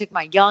horse. I took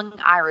my young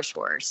Irish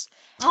horse.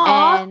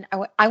 Aw. And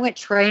I went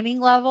training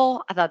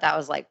level. I thought that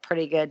was like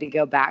pretty good to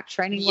go back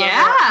training level.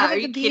 Yeah. I Are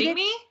haven't you kidding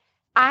me?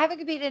 I haven't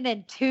competed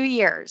in 2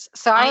 years.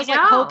 So I I was like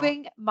know.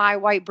 hoping my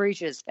white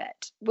breeches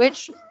fit,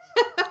 which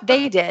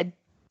they did.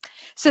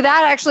 So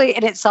that actually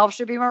in itself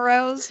should be my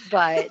rose,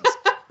 but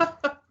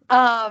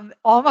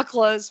all my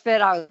clothes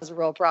fit. I was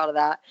real proud of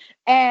that.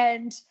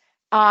 And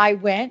I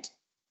went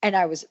and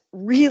I was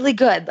really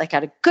good. Like I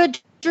had a good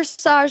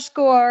dressage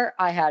score.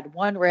 I had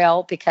one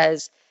rail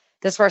because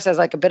this horse has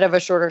like a bit of a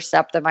shorter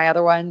step than my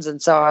other ones.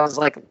 And so I was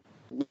like,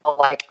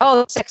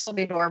 oh, 6 will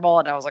be normal.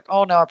 And I was like,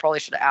 oh no, I probably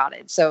should have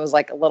added. So it was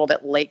like a little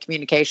bit late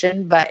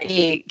communication, but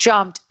he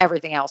jumped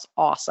everything else.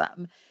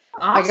 Awesome.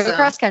 I go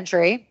cross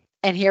country,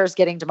 and here's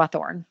getting to my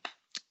thorn.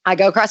 I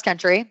go cross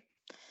country.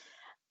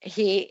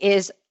 He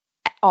is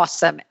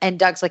awesome. And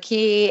Doug's like,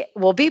 he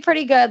will be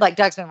pretty good. Like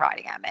Doug's been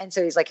riding him. And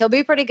so he's like, he'll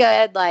be pretty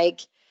good.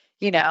 Like,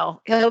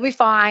 he'll be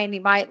fine. He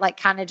might like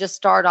kind of just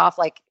start off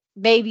like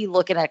maybe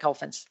looking at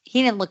Colfins.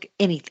 He didn't look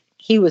anything.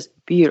 He was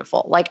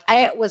beautiful. Like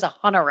it was a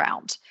hunt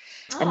around.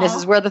 And this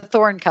is where the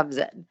thorn comes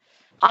in.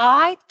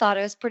 I thought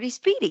it was pretty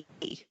speedy.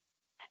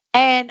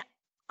 And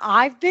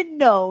I've been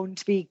known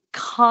to be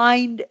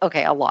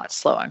a lot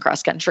slow on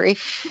cross country.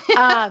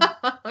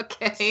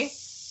 Okay.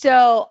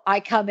 So I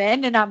come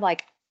in and I'm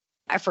like,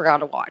 I forgot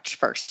to watch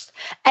first.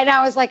 And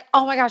I was like,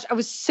 oh my gosh, I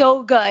was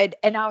so good.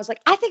 And I was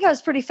like, I think I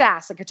was pretty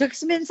fast. Like I took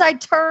some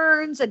inside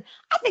turns and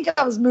I think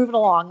I was moving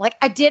along. Like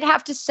I did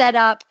have to set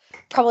up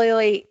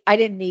probably, I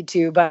didn't need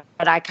to, but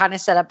I kind of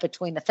set up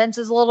between the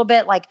fences a little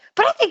bit. Like,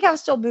 but I think I was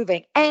still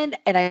moving. And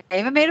I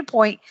even made a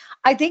point.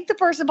 I think the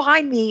person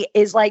behind me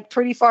is like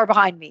pretty far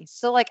behind me.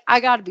 So like, I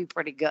got to be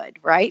pretty good,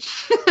 right?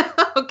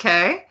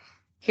 Okay.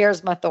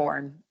 Here's my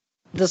thorn.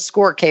 The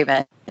score came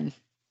in.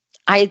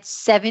 I had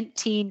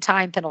 17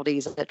 time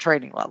penalties at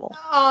training level.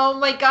 Oh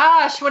my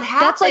gosh, what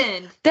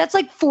happened? That's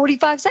like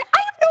 45 seconds. I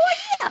have no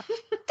idea.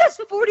 That's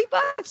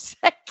 45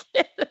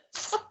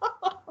 seconds.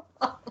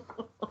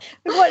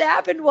 What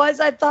happened was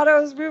I thought I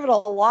was moving a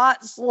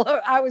lot slow.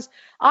 I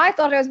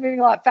thought I was moving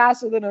a lot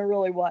faster than I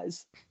really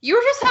was. You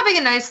were just having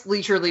a nice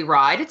leisurely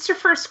ride. It's your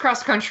first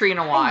cross country in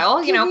a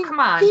while. Come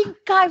on. I think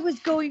I was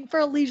going for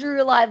a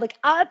leisurely ride. Like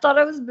I thought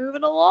I was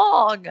moving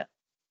along.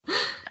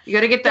 You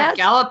got to get that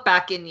gallop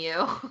back in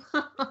you.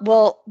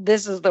 Well,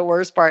 this is the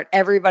worst part.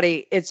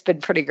 Everybody, it's been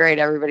pretty great.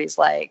 Everybody's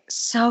like,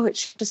 so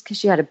it's just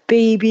because you had a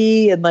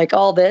baby and like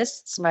all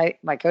this. So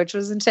my coach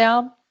was in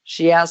town.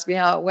 She asked me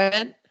how it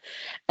went.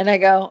 And I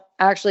go,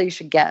 actually, you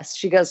should guess.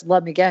 She goes,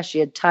 let me guess. She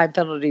had time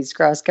penalties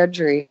cross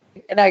country.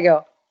 And I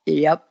go,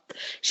 yep.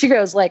 She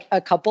goes, like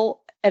a couple.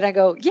 And I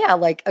go, yeah,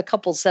 like a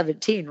couple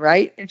 17,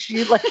 right? And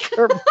she like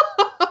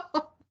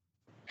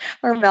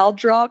her mouth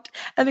dropped,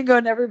 and then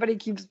going, everybody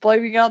keeps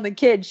blaming it on the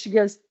kid. She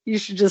goes, you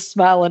should just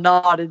smile and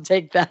nod and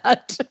take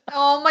that.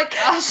 Oh my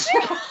gosh.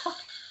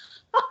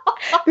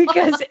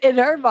 Because in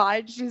her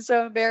mind, she's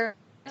so embarrassed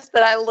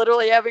that I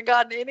literally haven't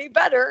gotten any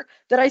better,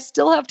 that I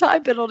still have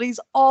time penalties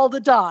all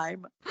the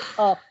time.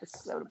 Oh,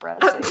 it's so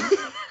depressing.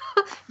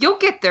 You'll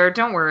get there.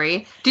 Don't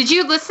worry. Did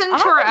you listen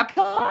to our episode?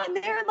 Gone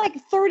there in like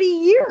 30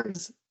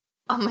 years.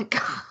 Oh my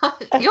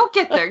God. You'll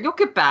get there. You'll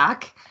get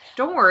back.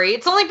 Don't worry.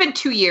 It's only been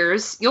 2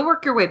 years. You'll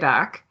work your way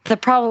back. The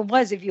problem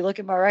was, if you look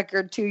at my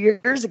record 2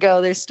 years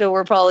ago, there still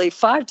were probably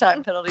 5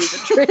 time penalties at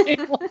training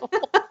level.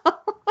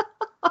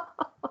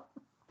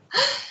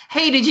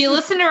 Hey, did you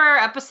listen to our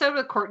episode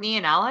with Courtney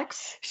and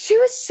Alex? She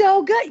was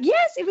so good.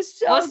 Yes, it was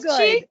so good.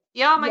 She?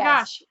 Yeah, oh my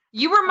gosh.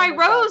 You were my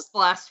rose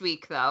last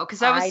week, though,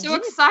 because I was so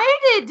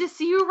excited to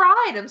see you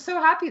ride. I'm so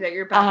happy that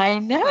you're back. I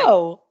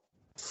know.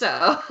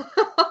 So.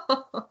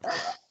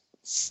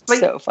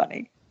 So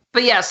funny.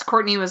 But yes,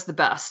 Courtney was the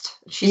best.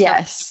 She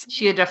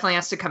definitely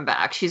has to come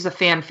back. She's a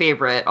fan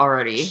favorite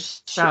already.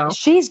 So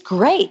she's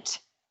great.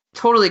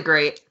 Totally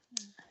great.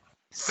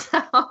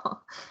 So,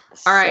 all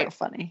right. So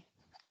funny.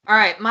 All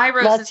right. My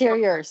rose. Let's hear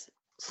yours.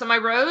 So my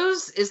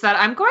rose is that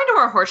I'm going to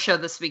our horse show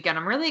this weekend.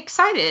 I'm really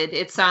excited.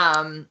 It's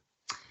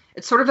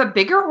sort of a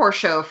bigger horse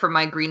show for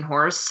my green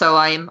horse. So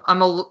I'm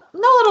a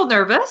little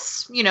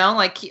nervous,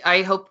 like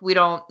I hope we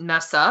don't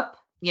mess up,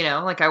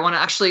 like I want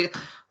to actually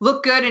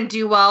look good and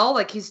do well.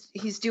 Like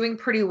he's doing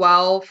pretty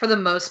well for the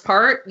most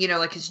part,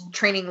 like his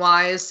training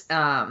wise.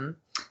 I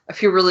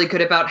feel really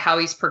good about how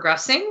he's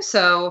progressing.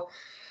 So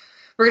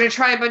we're going to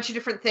try a bunch of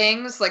different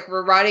things. Like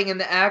we're riding in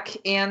the Eck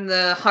and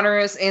the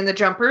hunters and the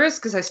jumpers,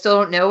 because I still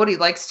don't know what he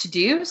likes to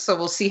do. So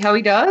we'll see how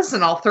he does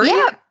in all 3.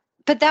 Yeah,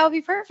 but that would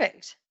be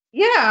perfect.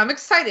 Yeah, I'm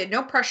excited.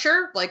 No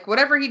pressure. Like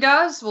whatever he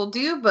does, we'll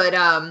do. But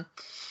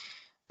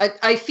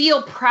I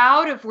feel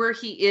proud of where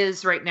he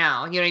is right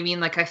now. You know what I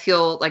mean? Like I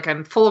feel like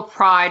I'm full of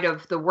pride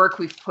of the work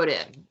we've put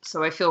in.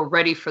 So I feel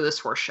ready for this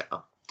horse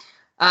show.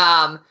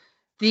 My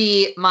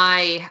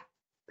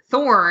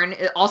thorn,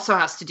 it also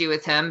has to do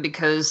with him,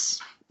 because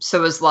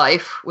so is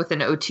life with an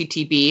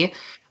OTTB.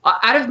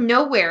 Out of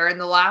nowhere in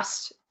the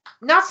last,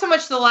 not so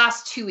much the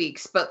last 2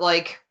 weeks, but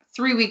like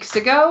 3 weeks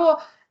ago,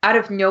 out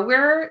of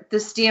nowhere,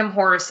 this damn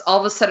horse all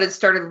of a sudden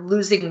started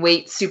losing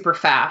weight super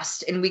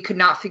fast, and we could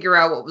not figure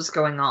out what was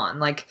going on.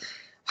 Like,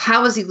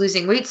 how was he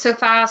losing weight so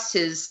fast?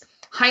 His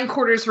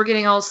hindquarters were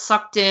getting all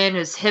sucked in.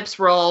 His hips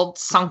were all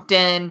sunk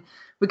in.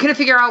 We couldn't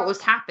figure out what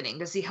was happening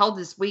because he held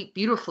his weight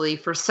beautifully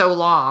for so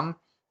long.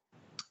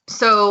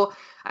 So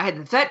I had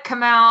the vet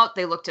come out.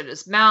 They looked at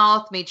his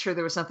mouth, made sure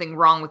there was nothing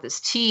wrong with his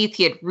teeth.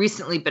 He had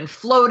recently been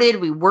floated.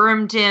 We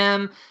wormed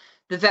him.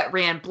 The vet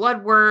ran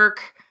blood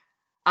work.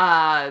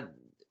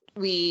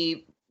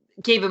 We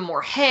gave him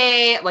more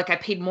hay. Like I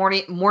paid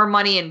more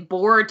money and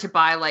board to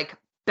buy like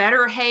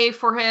better hay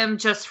for him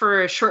just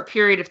for a short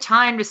period of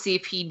time to see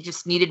if he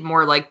just needed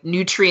more like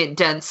nutrient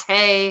dense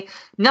hay.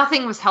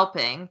 Nothing was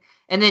helping.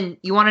 And then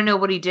you want to know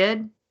what he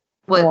did?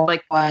 What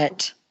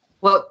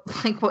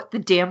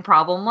the damn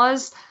problem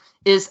was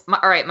is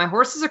all right, my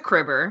horse is a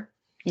cribber.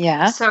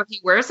 Yeah. So he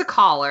wears a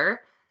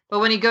collar, but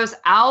when he goes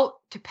out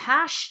to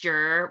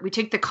pasture, we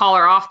take the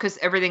collar off because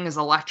everything is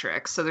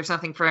electric. So there's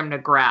nothing for him to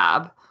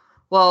grab.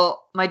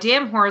 Well, my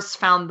damn horse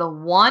found the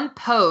one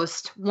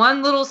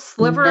little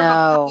sliver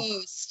of a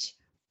post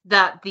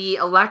that the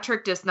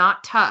electric does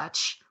not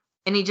touch.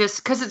 And he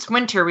just, because it's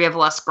winter, we have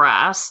less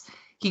grass.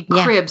 He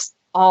cribs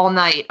all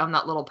night on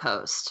that little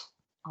post.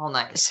 All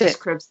night. So just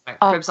cribs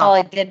all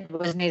I did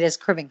was need his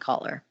cribbing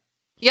collar.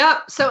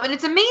 Yep. So, and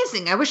it's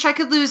amazing. I wish I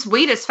could lose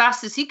weight as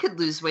fast as he could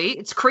lose weight.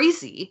 It's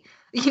crazy.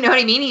 You know what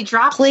I mean? He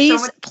dropped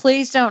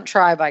Please don't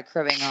try by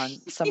cribbing on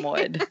some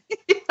wood.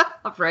 Yeah,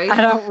 right?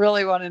 I don't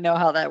really want to know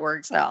how that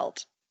works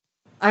out.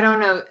 I don't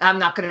know. I'm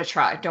not going to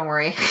try. Don't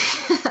worry.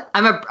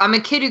 I'm a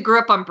kid who grew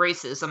up on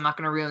braces. I'm not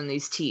going to ruin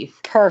these teeth.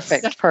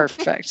 Perfect.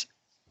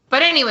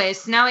 But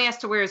anyways, now he has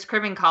to wear his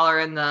cribbing collar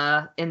in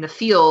the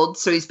field.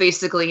 So he's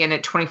basically in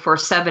it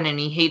 24/7 and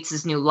he hates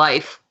his new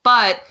life.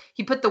 But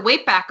he put the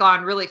weight back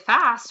on really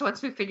fast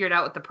once we figured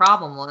out what the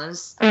problem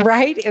was.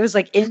 Right? It was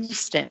like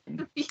instant.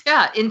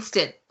 Yeah,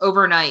 instant.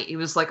 Overnight. He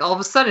was like all of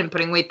a sudden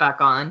putting weight back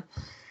on.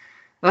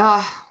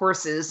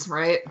 Horses,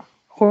 right?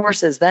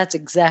 Horses, that's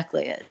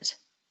exactly it.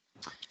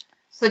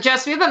 So,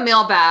 Jess, we have a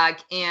mailbag,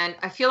 and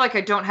I feel like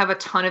I don't have a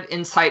ton of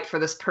insight for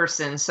this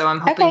person, so I'm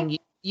hoping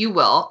you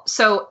will.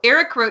 So,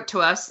 Eric wrote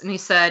to us, and he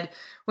said,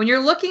 when you're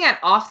looking at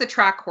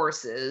off-the-track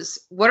horses,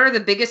 what are the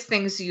biggest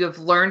things you have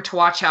learned to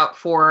watch out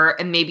for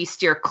and maybe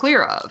steer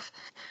clear of?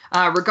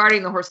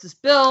 Regarding the horse's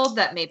build,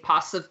 that may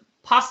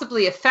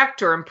possibly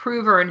affect or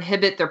improve or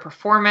inhibit their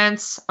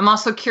performance. I'm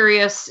also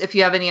curious if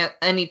you have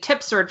any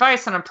tips or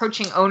advice on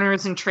approaching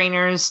owners and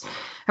trainers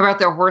about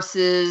their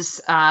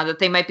horses that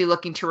they might be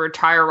looking to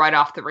retire right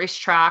off the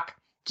racetrack.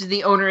 Do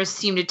the owners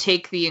seem to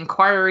take the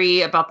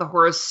inquiry about the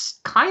horse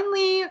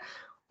kindly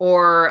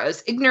or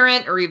as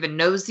ignorant or even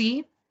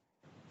nosy?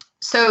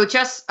 So,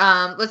 Jess,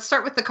 let's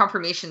start with the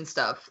conformation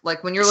stuff.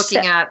 Like when you're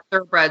looking at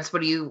thoroughbreds,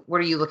 what are you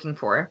looking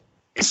for?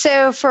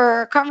 So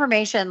for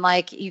conformation,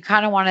 like you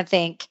kind of want to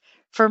think,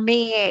 for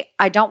me,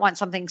 I don't want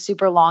something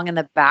super long in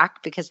the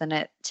back because then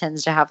it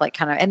tends to have like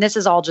kind of, and this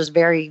is all just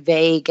very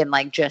vague and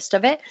like gist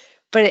of it.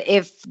 But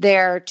if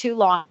they're too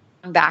long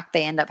back,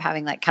 they end up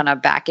having like kind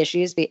of back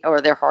issues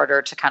or they're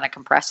harder to kind of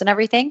compress and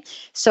everything.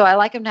 So I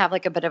like them to have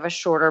like a bit of a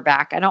shorter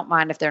back. I don't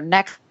mind if they're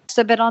next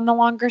a bit on the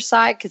longer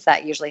side because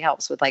that usually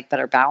helps with like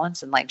better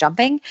balance and like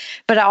jumping.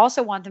 But I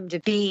also want them to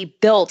be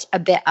built a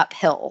bit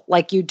uphill.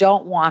 Like you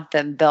don't want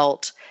them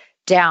built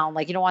down,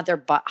 like you don't want their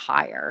butt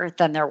higher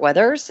than their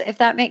withers, if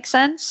that makes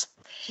sense.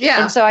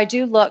 Yeah. And so I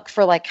do look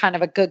for like kind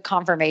of a good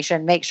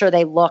conformation, make sure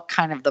they look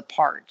kind of the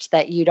part,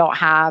 that you don't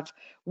have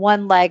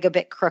one leg a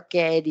bit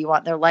crooked. You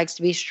want their legs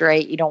to be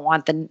straight. You don't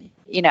want them,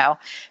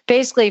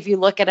 basically if you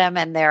look at them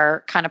and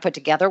they're kind of put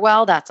together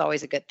well, that's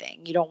always a good thing.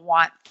 You don't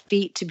want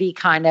feet to be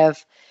kind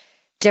of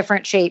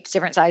different shapes,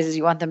 different sizes.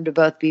 You want them to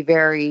both be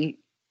very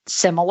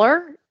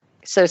similar.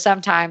 So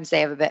sometimes they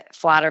have a bit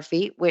flatter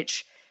feet,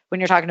 which when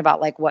you're talking about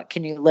like what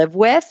can you live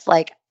with,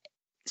 like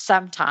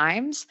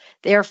sometimes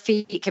their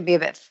feet can be a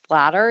bit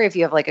flatter if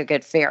you have like a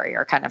good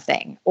farrier kind of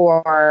thing.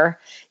 Or,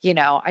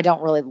 I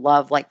don't really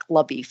love like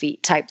lubby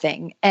feet type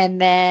thing. And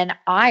then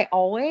I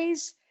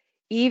always,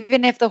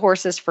 even if the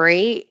horse is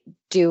free,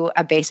 do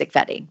a basic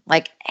vetting,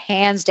 like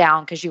hands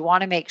down, because you want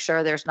to make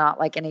sure there's not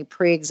like any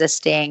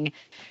pre-existing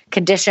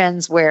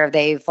conditions where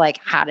they've like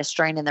had a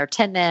strain in their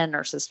tendon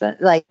or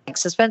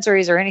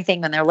suspensories or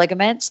anything in their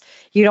ligaments.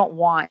 You don't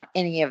want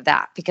any of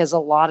that because a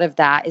lot of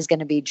that is going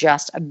to be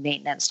just a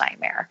maintenance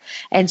nightmare.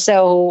 And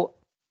so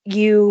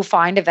you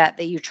find a vet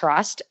that you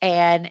trust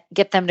and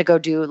get them to go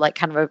do like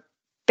kind of a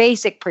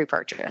basic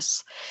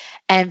pre-purchase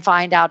and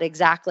find out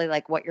exactly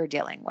like what you're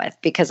dealing with,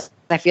 because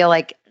I feel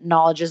like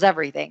knowledge is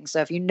everything.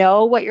 So if you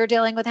know what you're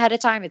dealing with ahead of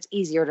time, it's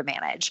easier to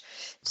manage.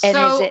 And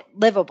is it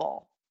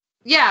livable?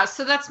 Yeah.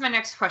 So that's my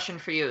next question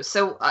for you.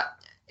 So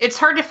it's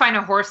hard to find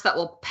a horse that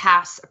will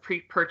pass a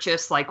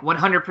pre-purchase, like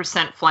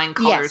 100% flying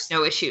colors,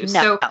 no issues.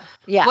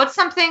 What's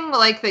something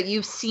like that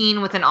you've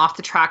seen with an off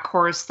the track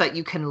horse that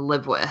you can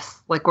live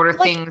with? Like what are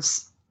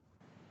things?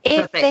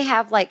 If they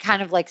have like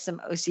kind of like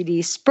some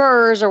OCD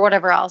spurs or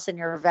whatever else, and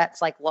your vet's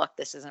like, look,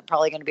 this isn't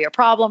probably going to be a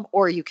problem,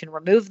 or you can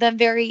remove them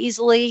very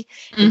easily.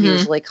 It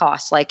usually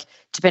costs, like,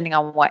 depending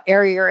on what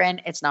area you're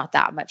in, it's not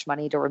that much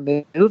money to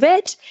remove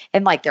it,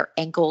 and like their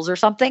ankles or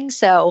something.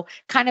 So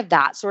kind of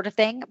that sort of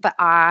thing. But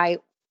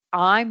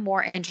I'm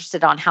more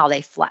interested on how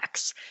they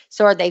flex.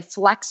 So are they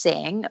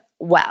flexing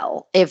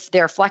well? If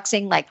they're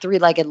flexing like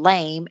three-legged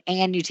lame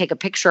and you take a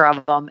picture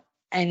of them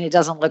and it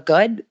doesn't look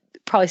good,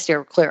 probably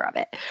steer clear of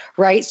it,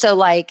 right? So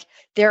like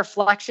their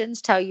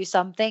flexions tell you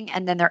something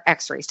and then their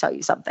x-rays tell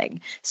you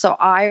something. So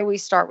I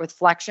always start with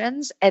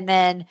flexions, and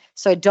then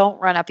so I don't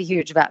run up a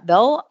huge vet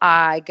bill.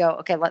 I go,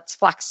 okay, let's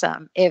flex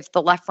them. If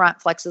the left front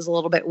flexes a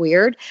little bit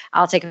weird,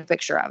 I'll take a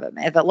picture of them.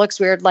 If it looks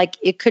weird, like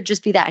it could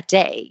just be that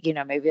day,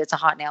 maybe it's a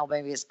hot nail,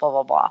 maybe it's blah,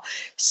 blah, blah.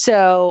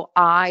 So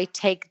I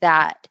take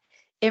that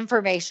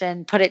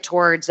information, put it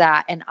towards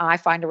that, and I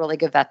find a really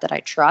good vet that I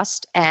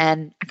trust,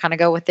 and I kind of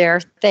go with their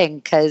thing,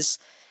 because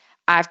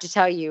I have to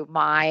tell you,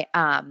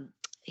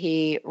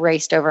 he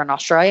raced over in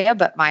Australia,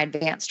 but my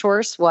advanced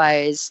horse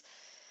was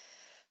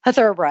a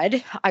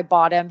thoroughbred. I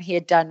bought him. He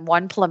had done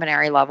one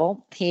preliminary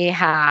level. He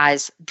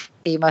has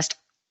the most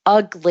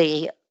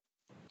ugly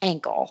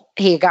ankle.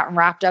 He had gotten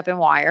wrapped up in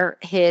wire.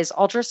 His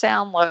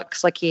ultrasound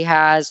looks like he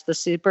has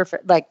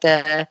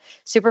the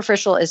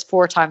superficial is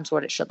 4 times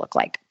what it should look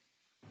like.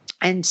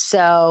 And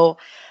so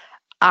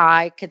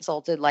I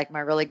consulted like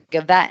my really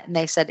good vet, and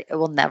they said it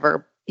will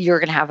never. You're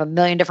going to have a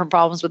million different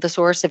problems with this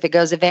horse. If it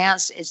goes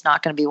advanced, it's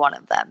not going to be one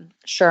of them.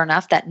 Sure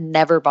enough, that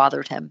never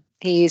bothered him.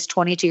 He's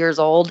 22 years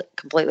old,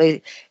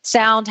 completely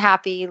sound,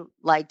 happy,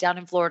 like down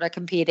in Florida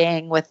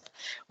competing with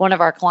one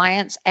of our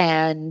clients.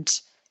 And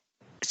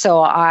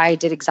so I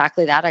did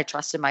exactly that. I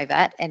trusted my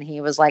vet, and he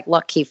was like,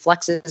 look, he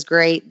flexes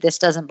great. This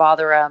doesn't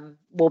bother him.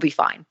 We'll be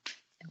fine.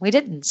 And we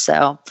didn't.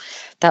 So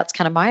that's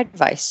kind of my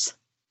advice.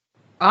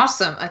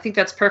 Awesome. I think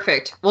that's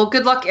perfect. Well,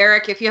 good luck,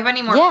 Eric. If you have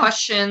any more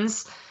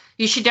questions,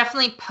 you should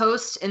definitely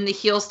post in the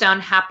Heels Down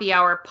Happy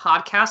Hour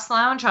podcast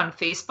lounge on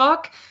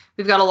Facebook.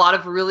 We've got a lot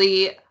of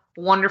really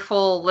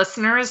wonderful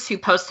listeners who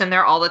post in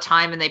there all the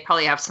time, and they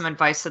probably have some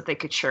advice that they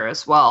could share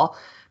as well.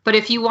 But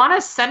if you want to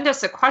send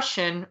us a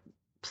question,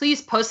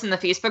 please post in the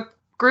Facebook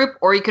group,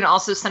 or you can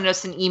also send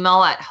us an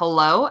email at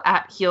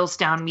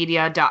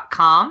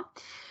hello@heelsdownmedia.com.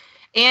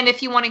 And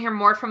if you want to hear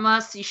more from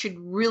us, you should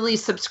really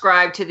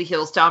subscribe to the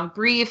Heels Down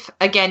Brief.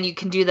 Again, you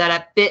can do that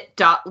at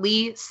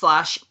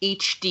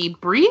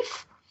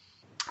bit.ly/hdbrief.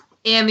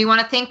 And we want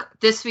to thank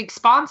this week's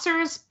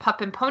sponsors, Pup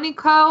and Pony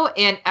Co.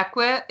 and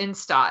Equa in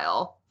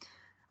Style.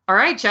 All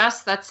right,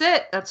 Jess, that's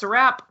it. That's a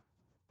wrap.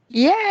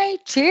 Yay.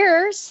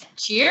 Cheers.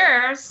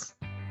 Cheers.